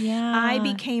 15-year-old. Yeah. I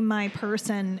became my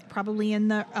person probably in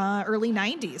the early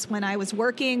 90s when I was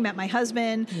working, met my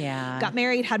husband, got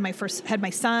married, had my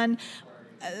son.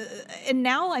 And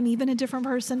now I'm even a different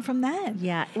person from then.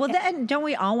 Yeah. Well, then don't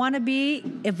we all want to be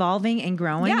evolving and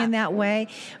growing in that way?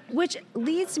 Which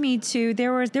leads me to,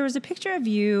 there was a picture of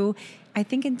you, I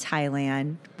think in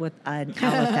Thailand with an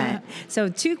elephant. So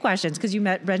 2 questions, because you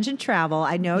mentioned travel.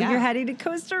 I know you're heading to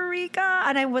Costa Rica,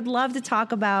 and I would love to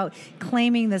talk about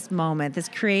claiming this moment, this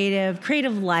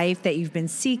creative life that you've been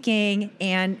seeking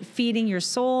and feeding your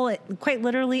soul, quite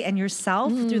literally, and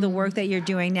yourself through the work that you're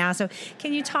doing now. So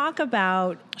can you talk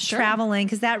about traveling?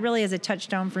 Because that really is a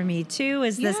touchstone for me too,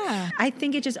 is this, I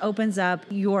think it just opens up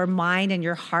your mind and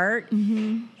your heart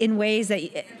in ways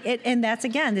that, and that's,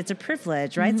 again, it's a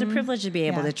privilege, right? It's a privilege to be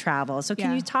able to travel. So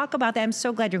can you talk about that? I'm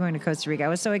so glad you're going to Costa Rica. I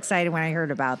was so excited when I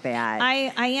heard about that.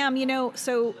 I am,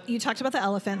 so you talked about the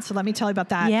elephant, so let me tell you about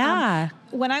that. Yeah.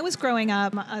 When I was growing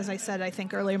up, as I said, I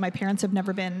think earlier, my parents have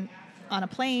never been on a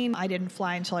plane. I didn't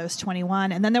fly until I was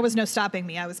 21, and then there was no stopping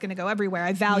me. I was going to go everywhere.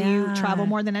 I value travel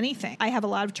more than anything. I have a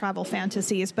lot of travel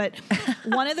fantasies, but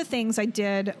one of the things I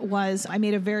did was I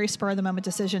made a very spur-of-the-moment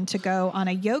decision to go on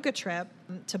a yoga trip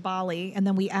to Bali, and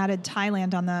then we added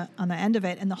Thailand on the end of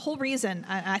it. And the whole reason,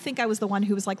 I think I was the one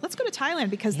who was like, let's go to Thailand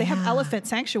because they have elephant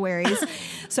sanctuaries.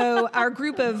 So our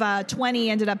group of 20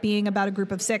 ended up being about a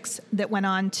group of 6 that went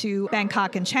on to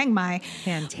Bangkok and Chiang Mai.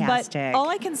 Fantastic. But all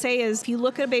I can say is if you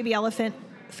look at a baby elephant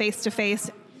face to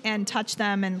face and touch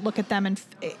them and look at them, and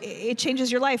it changes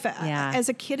your life. As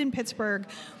a kid in Pittsburgh,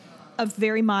 of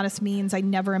very modest means, I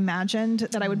never imagined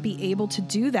that I would be able to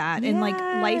do that. And like,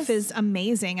 life is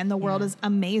amazing and the world is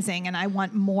amazing and I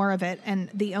want more of it. And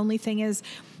the only thing is,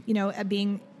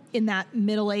 being in that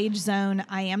middle age zone,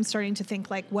 I am starting to think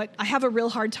like I have a real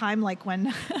hard time, like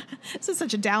when, this is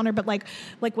such a downer, but like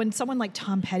when someone like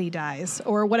Tom Petty dies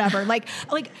or whatever, like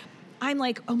I'm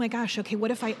like, oh my gosh, okay, what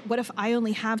if I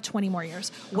only have 20 more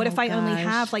years? What if I only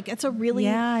have, like, it's a really,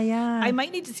 I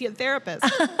might need to see a therapist.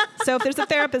 So if there's a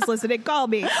therapist listening, call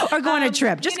me. Or go on a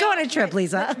trip. Just go on a trip,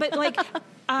 Lisa. But like,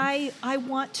 I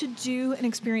want to do an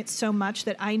experience so much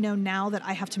that I know now that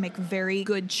I have to make very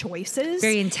good choices.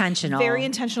 Very intentional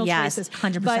choices.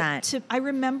 100%. But I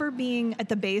remember being at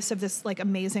the base of this like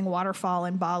amazing waterfall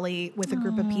in Bali with a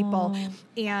group of people,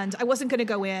 and I wasn't going to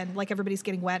go in, like everybody's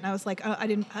getting wet, and I was like, I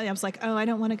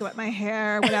don't want to go wet my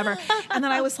hair, whatever. And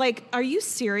then I was like, are you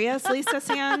serious, Lisa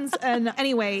Sands? And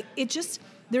anyway,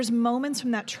 there's moments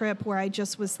from that trip where I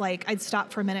just was like, I'd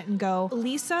stop for a minute and go,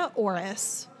 Lisa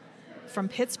Orris from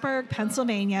Pittsburgh,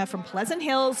 Pennsylvania, from Pleasant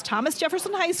Hills, Thomas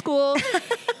Jefferson High School,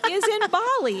 is in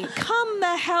Bali. Come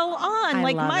the hell on.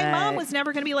 My mom was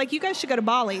never going to be like, you guys should go to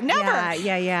Bali. Never.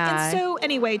 Yeah. And so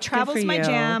anyway, travel's my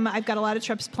jam. I've got a lot of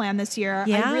trips planned this year.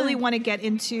 Yeah. I really want to get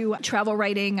into travel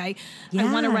writing. I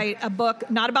want to write a book,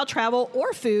 not about travel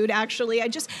or food, actually.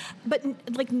 But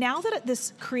like now that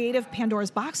this creative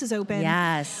Pandora's box is open,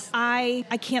 I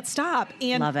can't stop.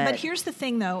 And love it. But here's the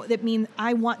thing though,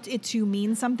 I want it to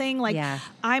mean something. Like,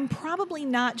 I'm probably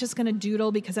not just going to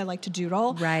doodle because I like to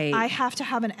doodle. Right. I have to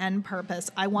have an end purpose.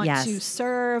 I want to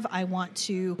serve. I want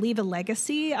to leave a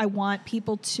legacy. I want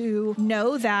people to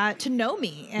know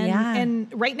me. And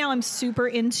right now I'm super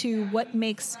into what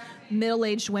makes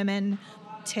middle-aged women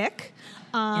tick.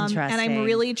 And I'm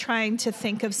really trying to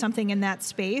think of something in that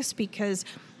space because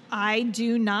I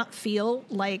do not feel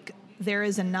like there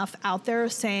is enough out there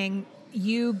saying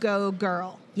you go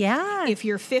girl. Yeah. If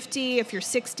you're 50, if you're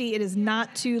 60, it is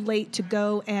not too late to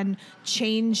go and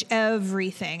change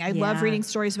everything. I love reading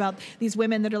stories about these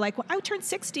women that are like, well, I turned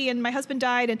 60 and my husband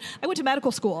died and I went to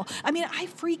medical school. I mean, I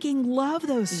freaking love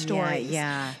those stories.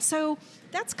 Yeah. So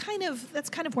that's kind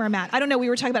of where I'm at. I don't know. We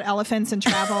were talking about elephants and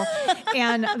travel,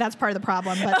 and that's part of the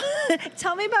problem. But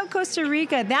tell me about Costa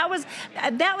Rica.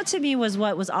 That to me was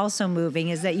what was also moving,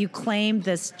 is that you claimed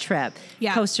this trip,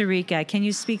 Costa Rica. Can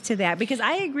you speak to that? Because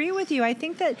I agree with you. I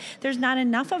think that there's not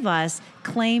enough of us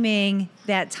claiming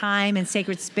that time and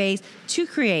sacred space to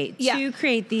create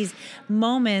these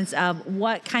moments of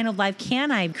what kind of life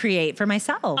can I create for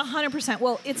myself. 100%.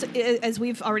 Well, it's as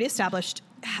we've already established,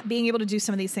 being able to do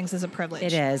some of these things is a privilege.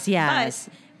 It is, yes.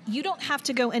 But you don't have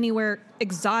to go anywhere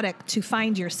exotic to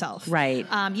find yourself. Right.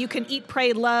 You can eat,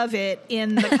 pray, love it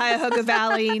in the Cuyahoga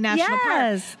Valley National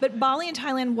Park. But Bali and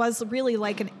Thailand was really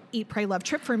like an eat, pray, love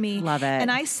trip for me. Love it.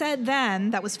 And I said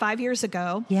then, that was 5 years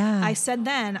ago. Yeah. I said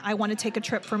then, I want to take a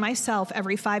trip for myself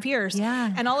every 5 years.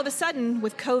 Yeah. And all of a sudden,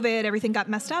 with COVID, everything got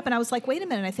messed up. And I was like, wait a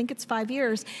minute, I think it's 5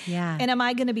 years. Yeah. And am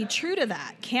I going to be true to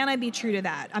that? Can I be true to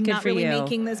that? I'm Good not for really you.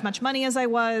 making as much money as I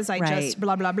was. I just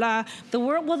blah, blah, blah. The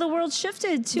world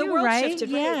shifted too, The world right?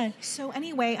 shifted, right? So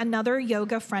anyway, another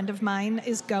yoga friend of mine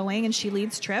is going, and she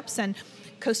leads trips, and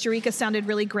Costa Rica sounded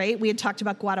really great. We had talked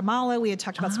about Guatemala. We had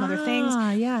talked about some other things.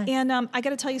 Yeah. And I got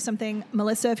to tell you something,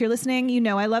 Melissa, if you're listening, you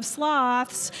know I love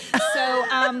sloths. So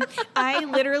I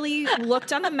literally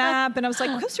looked on the map and I was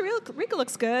like, Costa Rica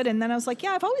looks good. And then I was like,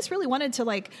 yeah, I've always really wanted to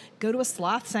like go to a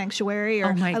sloth sanctuary,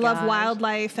 or I love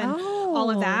wildlife and all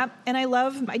of that. And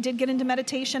I did get into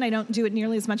meditation. I don't do it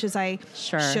nearly as much as I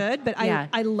should, but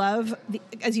I love,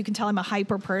 as you can tell, I'm a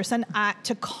hyper person.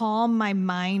 To calm my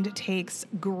mind takes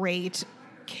great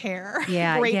care,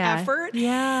 great effort.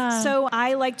 Yeah. So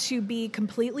I like to be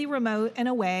completely remote and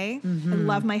away. I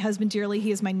love my husband dearly.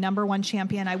 He is my number one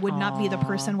champion. I would not be the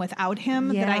person without him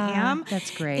that I am.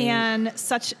 That's great. And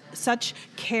such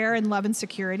care and love and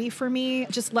security for me.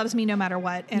 Just loves me no matter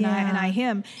what. And I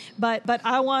him. But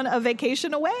I want a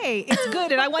vacation away. It's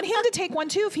good. And I want him to take one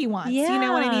too if he wants. Yeah. You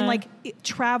know what I mean? Like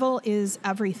travel is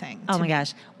everything. Oh my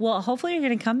gosh. Well, hopefully you're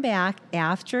going to come back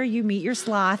after you meet your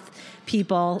sloth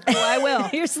people. Oh, I will.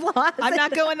 Your sloths. I'm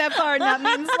not going that far, not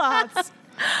meeting sloths.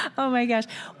 Oh my gosh.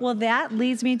 Well, that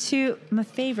leads me to my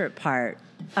favorite part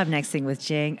of Next Thing with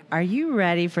Jing. Are you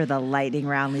ready for the lightning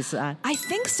round, Lisa? I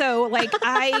think so. Like,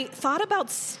 I thought about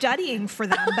studying for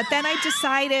them, but then I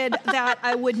decided that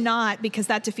I would not, because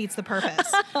that defeats the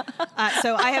purpose.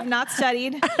 So I have not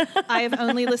studied. I have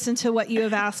only listened to what you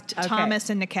have asked Thomas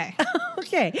and Nikkei.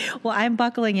 Okay. Well, I'm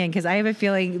buckling in because I have a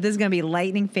feeling this is going to be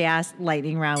lightning fast,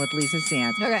 lightning round with Lisa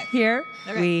Sands. Okay. Here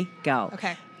we go.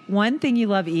 Okay. One thing you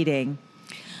love eating.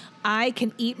 I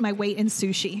can eat my weight in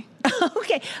sushi.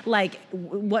 Okay. Like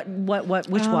which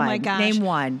one? My gosh. Name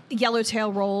one.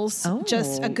 Yellowtail rolls. Oh.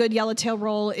 Just a good yellowtail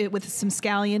roll with some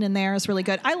scallion in there is really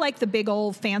good. I like the big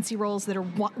old fancy rolls that are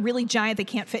really giant. They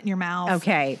can't fit in your mouth.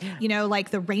 Okay. You know,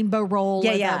 like the rainbow roll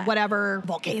or the whatever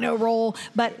volcano roll.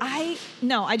 But I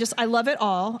love it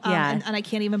all. And I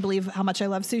can't even believe how much I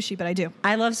love sushi, but I do.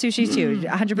 I love sushi too,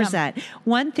 100%.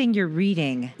 One thing you're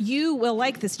reading. You will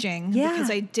like this, Jing, because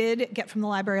I did get from the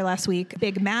library last week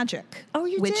Big Magic. Oh,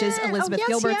 you which did? is Elizabeth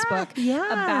Gilbert's book Yeah.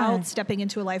 about stepping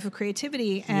into a life of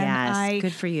creativity. And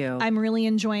good for you. I'm really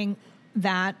enjoying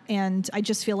that. And I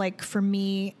just feel like for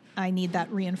me, I need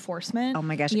that reinforcement. Oh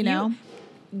my gosh. You know?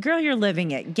 Girl, you're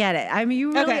living it. Get it. I mean,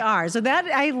 you really are. So that,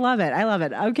 I love it. I love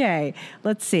it. Okay.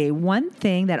 Let's see. One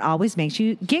thing that always makes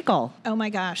you giggle. Oh my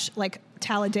gosh. Like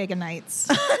Talladega Nights.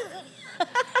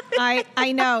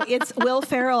 I know. It's Will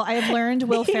Ferrell. I have learned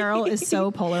Will Ferrell is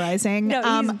so polarizing.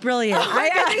 No, he's brilliant.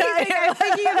 I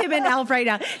think you have him in Elf right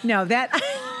now. No, that...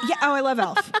 Yeah. Oh, I love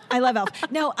Elf.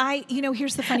 No,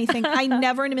 here's the funny thing. I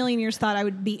never in a million years thought I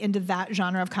would be into that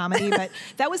genre of comedy, but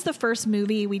that was the first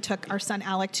movie we took our son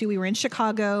Alec to. We were in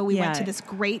Chicago. We went to this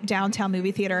great downtown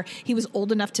movie theater. He was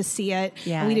old enough to see it.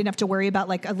 Yeah. And we didn't have to worry about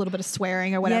like a little bit of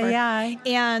swearing or whatever. Yeah.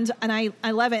 And I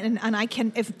love it. And I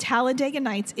can, if Talladega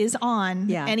Nights is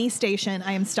on any station,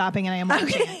 I am stopping and I am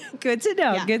watching. Okay. Good to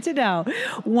know. Yeah. Good to know.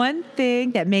 One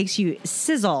thing that makes you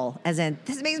sizzle, as in,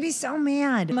 this makes me so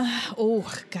mad.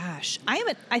 Oh, gosh.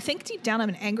 I think deep down I'm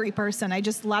an angry person. A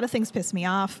lot of things piss me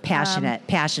off.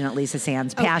 Passionate, Lisa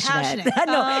Sands. Passionate.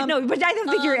 No, but I don't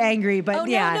think you're angry, but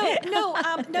No,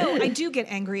 I do get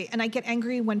angry. And I get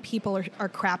angry when people are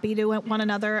crappy to one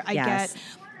another. I get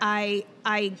I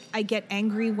get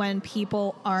angry when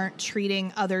people aren't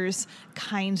treating others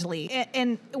kindly.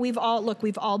 And we've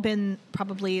all been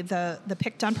probably the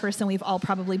picked on person. We've all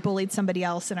probably bullied somebody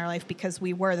else in our life because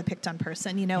we were the picked on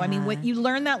person. You know, I mean, what you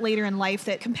learn that later in life,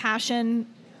 that compassion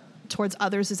towards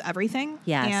others is everything.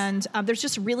 Yes. And there's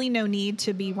just really no need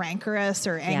to be rancorous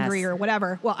or angry or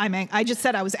whatever. Well, I just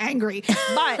said I was angry,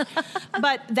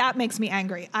 but that makes me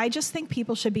angry. I just think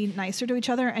people should be nicer to each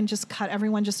other and just cut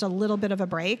everyone just a little bit of a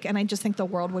break. And I just think the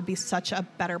world would be such a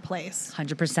better place.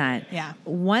 100%. Yeah.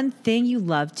 One thing you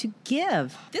love to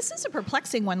give. This is a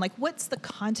perplexing one. Like, what's the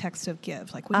context of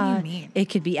give? Like, what do you mean? It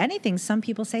could be anything. Some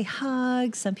people say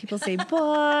hugs. Some people say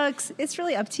books. It's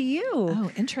really up to you.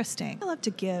 Oh, interesting. I love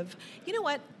to give. You know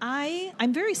what?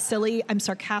 I'm very silly. I'm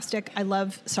sarcastic. I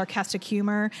love sarcastic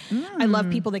humor. I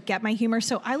love people that get my humor.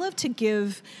 So I love to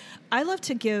give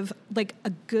like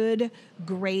a good,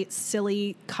 great,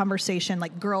 silly conversation,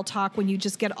 like girl talk, when you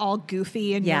just get all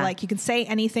goofy and you're like, you can say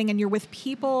anything and you're with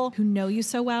people who know you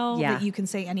so well that you can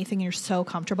say anything and you're so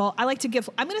comfortable. I like to give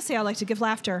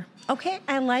laughter. Okay.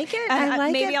 I like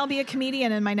it. Maybe I'll be a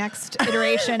comedian in my next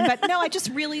iteration. But no, I just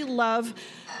really love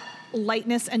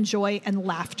lightness and joy and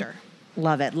laughter.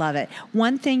 Love it. Love it.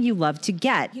 One thing you love to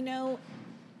get. You know,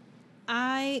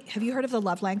 have you heard of the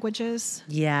love languages?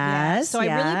 Yes. Yeah. So I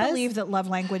really believe that love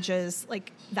languages,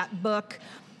 like that book,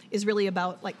 is really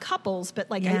about like couples,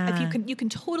 but like if you can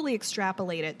totally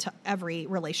extrapolate it to every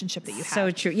relationship that you have.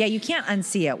 So true. Yeah, you can't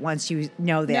unsee it once you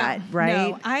know that,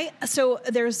 right? No. So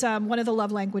there's one of the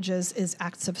love languages is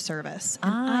acts of service.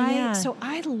 And So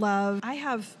I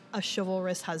have a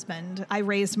chivalrous husband. I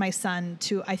raised my son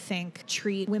to, I think,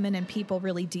 treat women and people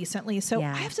really decently. So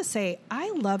I have to say, I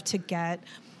love to get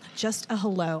just a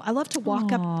hello. I love to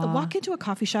walk into a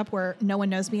coffee shop where no one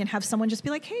knows me and have someone just be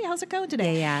like, hey, how's it going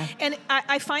today? Yeah. And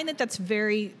I find that that's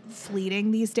very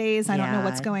fleeting these days. I don't know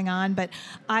what's going on, but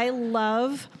I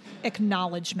love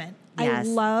acknowledgement. Yes. I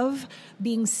love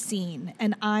being seen,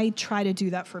 and I try to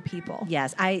do that for people.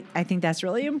 Yes, I think that's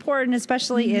really important,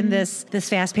 especially in this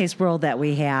fast-paced world that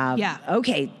we have. Yeah.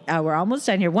 Okay, we're almost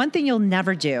done here. One thing you'll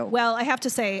never do. Well, I have to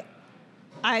say,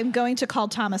 I'm going to call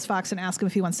Thomas Fox and ask him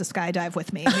if he wants to skydive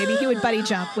with me. Maybe he would buddy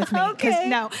jump with me. Okay.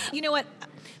 No, you know what?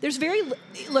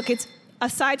 It's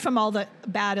aside from all the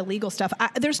bad illegal stuff,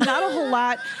 there's not a whole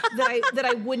lot that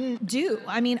I wouldn't do.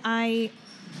 I mean, I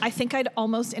think I'd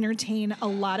almost entertain a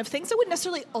lot of things. I wouldn't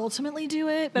necessarily ultimately do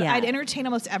it, but I'd entertain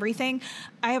almost everything.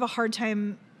 I have a hard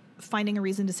time finding a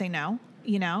reason to say no.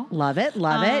 You know, love it.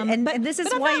 And this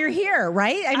is why you're here,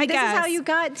 right? I mean, this is how you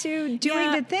got to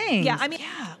doing the thing. Yeah. I mean,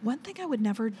 one thing I would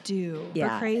never do.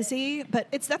 We're crazy,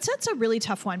 but that's a really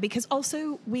tough one because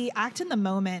also we act in the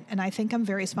moment, and I think I'm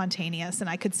very spontaneous, and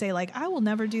I could say like, I will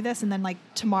never do this, and then like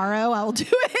tomorrow I'll do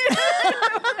it.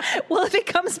 Well, if it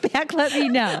comes back, let me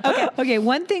know. Okay.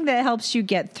 One thing that helps you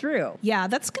get through. Yeah,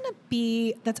 that's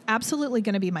absolutely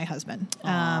going to be my husband.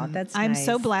 That's I'm nice.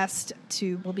 so blessed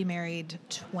we'll be married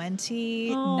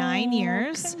 29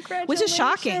 years, which is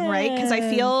shocking, right? Because I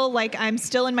feel like I'm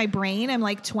still in my brain. I'm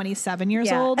like 27 years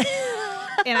old.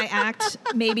 And I act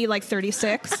maybe like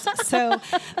 36. So,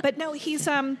 but no,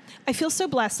 I feel so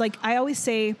blessed. Like I always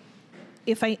say,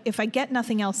 if I get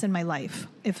nothing else in my life,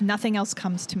 if nothing else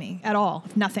comes to me at all,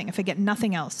 if I get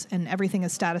nothing else and everything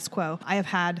is status quo, I have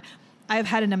had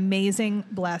an amazing,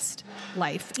 blessed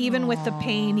life, even with the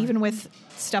pain, even with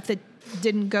stuff that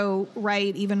didn't go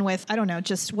right, even with, I don't know,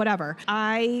 just whatever.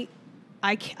 I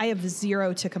have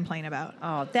zero to complain about.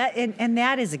 Oh, that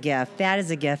is a gift. That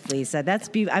is a gift, Lisa. That's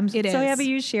beautiful. I'm so happy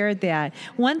you shared that.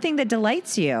 One thing that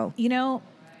delights you. You know,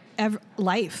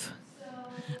 life.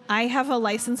 I have a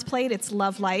license plate. It's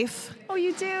Love Life. Oh,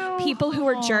 you do? People who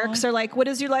are jerks are like, what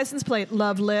is your license plate?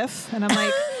 Love Life. And I'm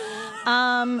like,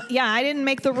 I didn't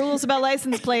make the rules about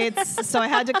license plates, so I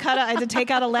had to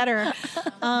take out a letter.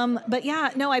 But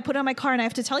I put it on my car, and I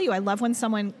have to tell you, I love when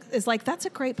someone is like, that's a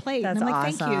great plate. That's and I'm like,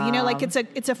 awesome. thank you. You know, like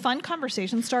it's a fun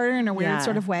conversation starter in a weird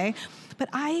sort of way. But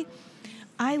I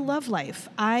love life.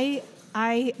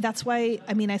 That's why,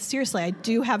 I mean, I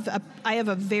have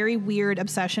a very weird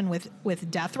obsession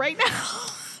with death right now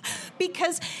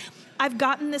because I've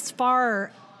gotten this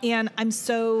far and I'm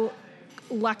so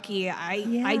lucky.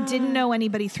 I didn't know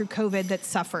anybody through COVID that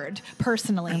suffered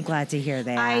personally. I'm glad to hear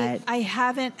that. I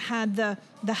haven't had the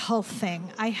health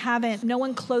thing. No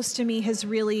one close to me has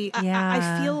really,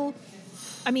 I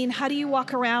I mean, how do you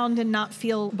walk around and not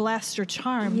feel blessed or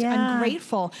charmed and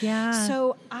grateful? Yeah.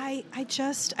 So I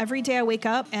just, every day I wake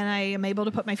up and I am able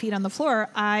to put my feet on the floor,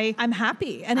 I'm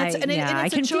happy. And it's, I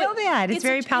can feel that. It's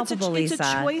very palpable, Lisa. It's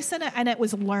a choice and it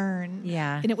was learned.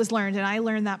 Yeah. And it was learned. And I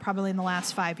learned that probably in the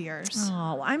last 5 years.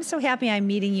 Oh, I'm so happy I'm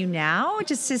meeting you now,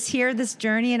 just to hear this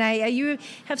journey. And you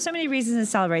have so many reasons to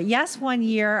celebrate. Yes, 1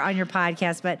 year on your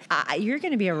podcast, but you're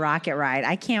going to be a rocket ride.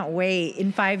 I can't wait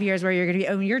in 5 years where you're going to be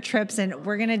on your trips, and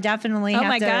we're going to definitely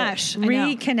have to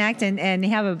reconnect and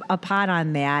have a pod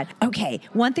on that. Okay,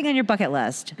 one thing on your bucket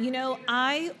list. You know,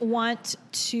 I want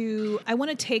to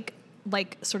take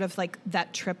sort of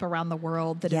that trip around the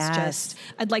world that is just,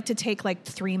 I'd like to take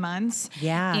 3 months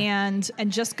and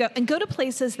just go to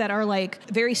places that are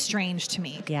very strange to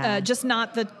me. Just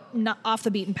not off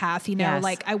the beaten path,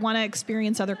 I want to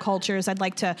experience other cultures. I'd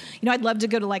like to, I'd love to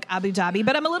go to Abu Dhabi,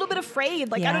 but I'm a little bit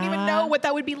afraid. I don't even know what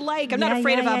that would be like. I'm not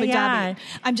afraid of Abu Dhabi.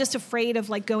 I'm just afraid of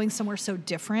going somewhere so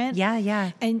different.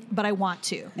 But I want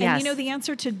to. And the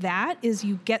answer to that is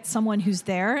you get someone who's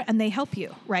there and they help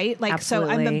you, right? So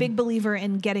I'm a big believer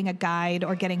in getting a guide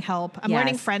or getting help. I'm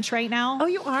learning French right now. Oh,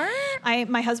 you are?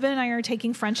 My husband and I are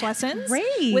taking French lessons.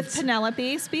 Great. With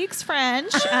Penelope, speaks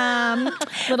French.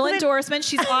 Little endorsement.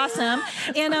 She's awesome.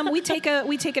 And we take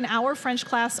an hour French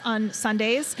class on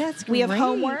Sundays. That's great. We have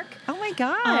homework. Oh my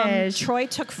gosh. Troy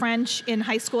took French in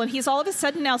high school, and he's all of a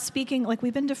sudden now speaking.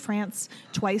 We've been to France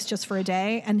twice just for a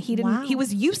day, and he didn't. Wow. He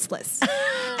was useless.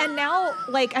 And now,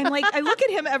 I look at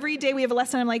him every day. We have a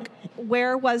lesson. I'm like,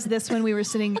 where was this when we were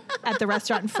sitting at the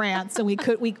restaurant in France, and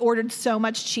we ordered so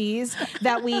much cheese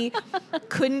that we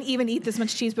couldn't even eat this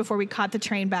much cheese before we caught the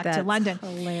train back to London.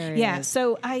 Hilarious. Yeah.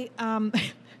 So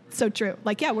so true.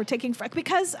 We're taking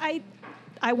because I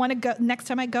want to go next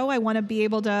time I go. I want to be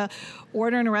able to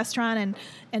order in a restaurant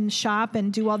and shop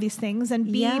and do all these things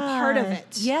and be part of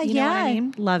it. Yeah, you know what I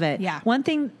mean? Love it. Yeah. One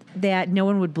thing that no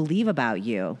one would believe about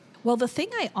you. Well, the thing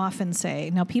I often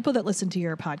say, now people that listen to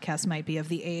your podcast might be of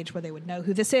the age where they would know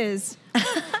who this is,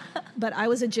 but I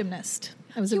was a gymnast.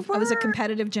 I was a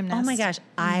competitive gymnast. Oh my gosh,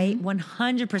 I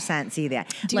 100% see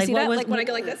that. Do you see that? When I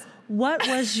go like this? What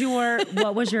was your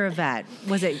event?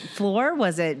 Was it floor?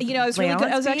 Was it I was really good.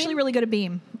 I was actually really good at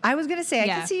beam. I was going to say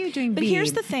I could see you doing beam. But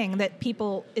here's the thing that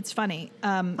people, it's funny.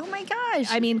 Oh my gosh.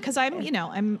 I mean, because I'm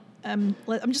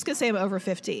just going to say I'm over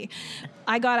 50.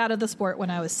 I got out of the sport when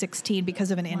I was 16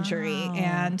 because of an injury,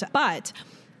 but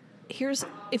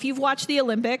if you've watched the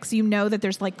Olympics, you know that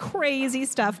there's crazy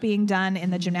stuff being done in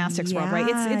the gymnastics world,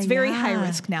 right? It's very high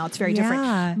risk now. It's very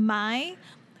different. My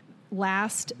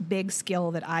last big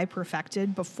skill that I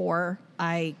perfected before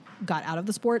I got out of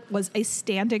the sport was a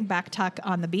standing back tuck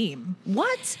on the beam.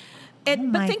 What?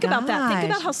 But think about that.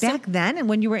 Think about how back then and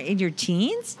when you were in your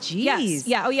teens? Jeez. Yes.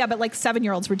 Yeah. Oh, yeah. But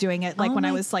 7-year-olds were doing it when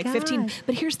I was 15.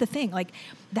 But here's the thing.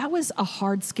 That was a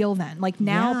hard skill then.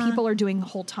 Now people are doing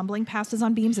whole tumbling passes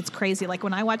on beams. It's crazy.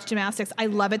 When I watch gymnastics, I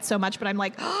love it so much, but I'm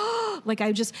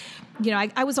I just,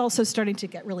 I was also starting to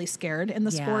get really scared in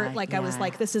the sport. I was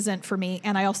this isn't for me.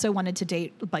 And I also wanted to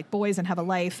date boys and have a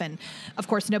life. And of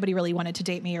course, nobody really wanted to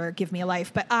date me or give me a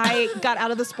life, but I got out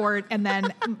of the sport and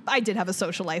then I did have a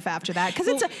social life after that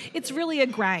because it's really a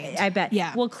grind. I bet.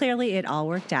 Yeah. Well, clearly it all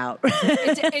worked out.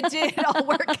 It did all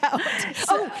work out.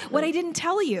 What I didn't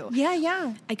tell you.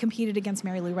 Yeah. I competed against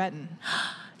Mary Lou Retton.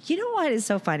 You know what is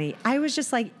so funny? I was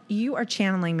just you are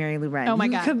channeling Mary Lou Retton. Oh my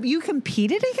God. You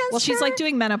competed against her? Well, she's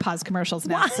doing menopause commercials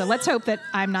now. So let's hope that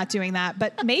I'm not doing that.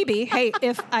 But maybe, hey,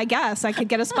 I guess I could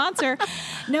get a sponsor.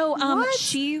 No,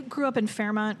 she grew up in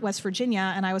Fairmont, West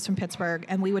Virginia, and I was from Pittsburgh,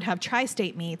 and we would have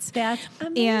tri-state meets. That's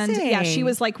amazing. And she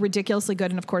was ridiculously good.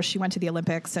 And of course, she went to the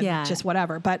Olympics and just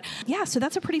whatever. But so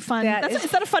that's a pretty fun.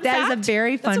 Is that a fun fact? That is a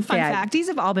very fun fact. These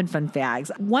have all been fun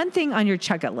facts. One thing on your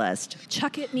chuck it list.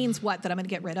 Chuck it means what? That I'm going to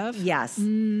get rid of? Yes.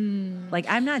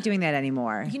 I'm not doing that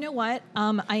anymore. You know what?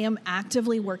 I am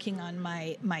actively working on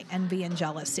my envy and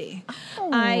jealousy.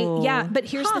 Oh. But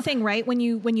here's the thing, right? When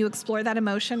you explore that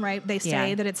emotion, right? They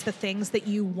say that it's the things that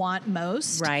you want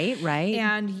most. Right.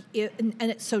 And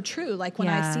it's so true. When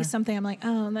I see something, I'm like,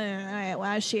 oh, no,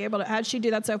 why is she how'd she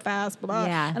do that so fast? Blah, blah.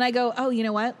 Yeah. And I go, oh, you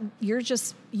know what?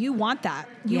 You want that.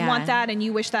 You want that, and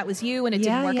you wish that was you, and it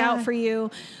didn't work out for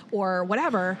you, or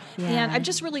whatever. Yeah. And I've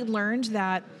just really learned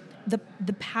that the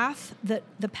path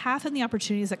and the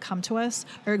opportunities that come to us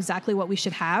are exactly what we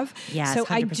should have. Yes, so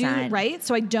 100%. I do, right?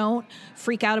 So I don't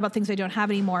freak out about things I don't have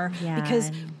anymore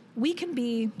because we can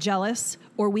be jealous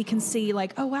or we can see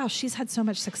oh wow, she's had so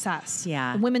much success.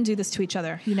 Yeah. And women do this to each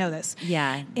other. You know this.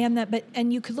 Yeah.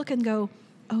 And you could look and go,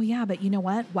 oh yeah, but you know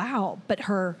what? Wow. But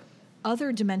her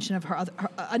other dimension of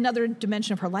another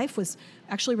dimension of her life was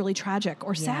actually really tragic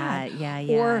or sad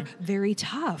or very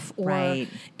tough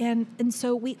and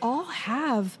so we all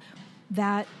have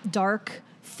that dark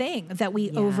thing that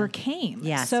we overcame.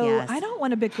 So I don't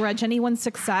want to begrudge anyone's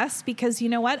success, because you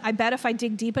know what? I bet if I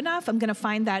dig deep enough, I'm going to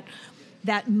find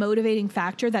that motivating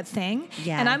factor, that thing.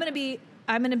 And I'm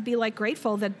going to be like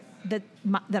grateful that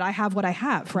I have what I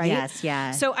have, right?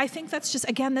 So I think that's just,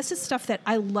 again, this is stuff that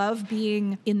I love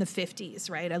being in the 50s,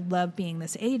 right? I love being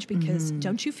this age because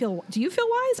do you feel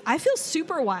wise? I feel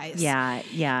super wise.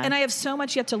 And I have so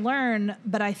much yet to learn,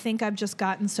 but I think I've just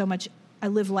gotten so much. I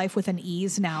live life with an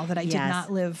ease now that I did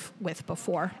not live with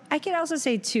before. I can also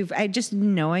say too, just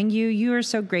knowing you are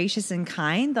so gracious and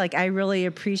kind. Like, I really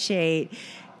appreciate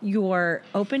your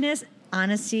openness,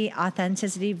 honesty,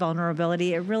 authenticity,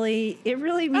 vulnerability. It really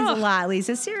means a lot,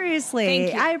 Lisa. Seriously.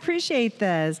 Thank you. I appreciate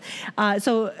this.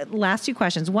 So last 2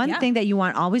 questions. One thing that you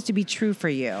want always to be true for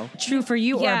you or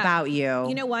about you.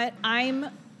 You know what? I'm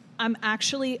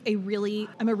actually a really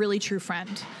true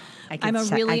friend. I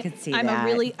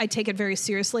take it very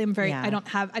seriously. I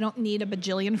don't need a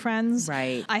bajillion friends.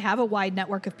 Right. I have a wide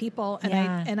network of people,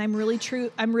 and I'm really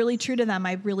true to them.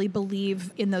 I really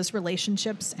believe in those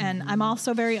relationships, and I'm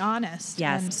also very honest.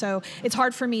 Yes. And so it's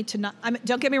hard for me to not,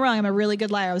 don't get me wrong, I'm a really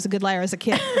good liar. I was a good liar as a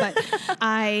kid, but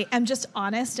I am just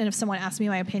honest. And if someone asks me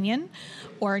my opinion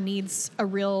or needs a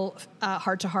real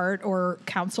heart-to-heart or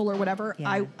counsel or whatever,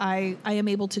 I am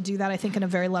able to do that, I think, in a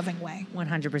very loving way.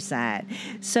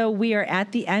 100%. So we are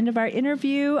at the end of our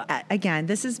interview. Again,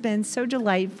 this has been so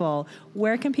delightful.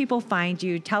 Where can people find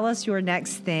you? Tell us your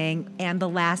next thing and the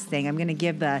last thing. I'm going to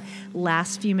give the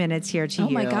last few minutes here to you.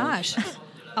 Oh, my gosh.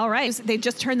 All right. They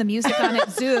just turned the music on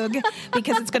at Zug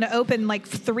because it's going to open like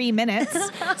 3 minutes.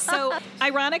 So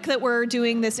ironic that we're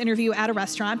doing this interview at a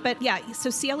restaurant. But so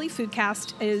CLE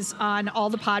Foodcast is on all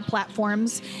the pod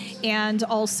platforms and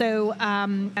also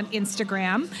on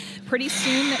Instagram. Pretty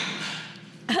soon...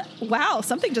 Wow,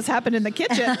 something just happened in the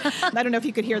kitchen. I don't know if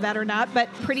you could hear that or not, but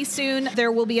pretty soon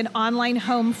there will be an online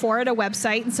home for it, a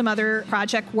website, and some other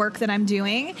project work that I'm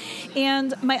doing.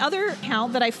 And my other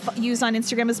account that I use on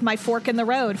Instagram is my Fork in the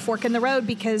Road,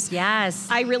 because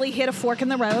I really hit a fork in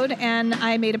the road and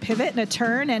I made a pivot and a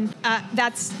turn, and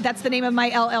that's the name of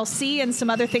my LLC and some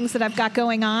other things that I've got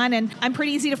going on. And I'm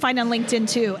pretty easy to find on LinkedIn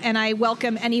too, and I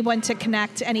welcome anyone to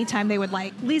connect anytime they would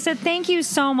like. Lisa, thank you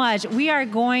so much. We are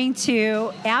going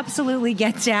to absolutely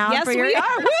get down. Yes, we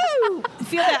are. Woo!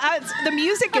 Feel that the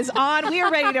music is on. We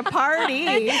are ready to party.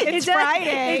 It's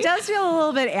Friday. It does feel a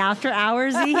little bit after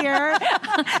hoursy here.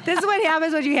 This is what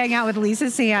happens when you hang out with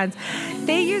Lisa Sands.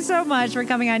 Thank you so much for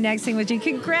coming on Next Thing with you.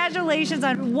 Congratulations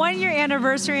on 1-year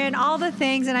anniversary and all the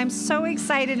things. And I'm so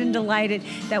excited and delighted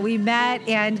that we met.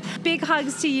 And big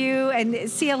hugs to you and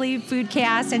CLE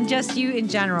Foodcast and just you in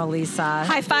general, Lisa.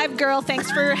 High five, girl.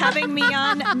 Thanks for having me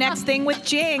on Next Thing with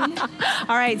Jing.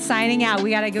 All right, signing out. We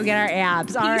got to go get our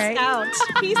abs. All right.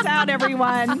 Peace out,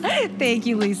 everyone. Thank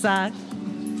you, Lisa.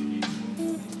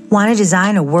 Want to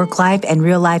design a work life and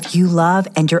real life you love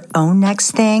and your own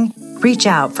next thing? Reach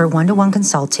out for one-to-one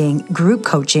consulting, group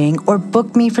coaching, or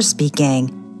book me for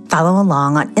speaking. Follow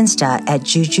along on Insta at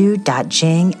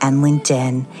juju.jing and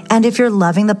LinkedIn. And if you're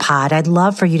loving the pod, I'd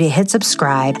love for you to hit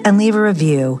subscribe and leave a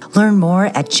review. Learn more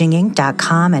at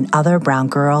jinging.com and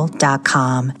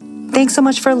otherbrown.girl.com. Thanks so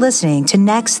much for listening to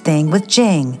Next Thing with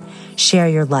Jing. Share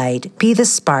your light, be the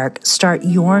spark, start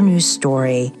your new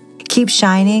story. Keep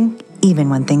shining, even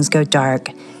when things go dark.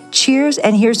 Cheers,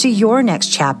 and here's to your next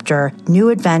chapter, new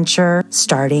adventure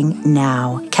starting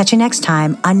now. Catch you next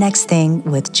time on Next Thing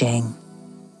with Jing.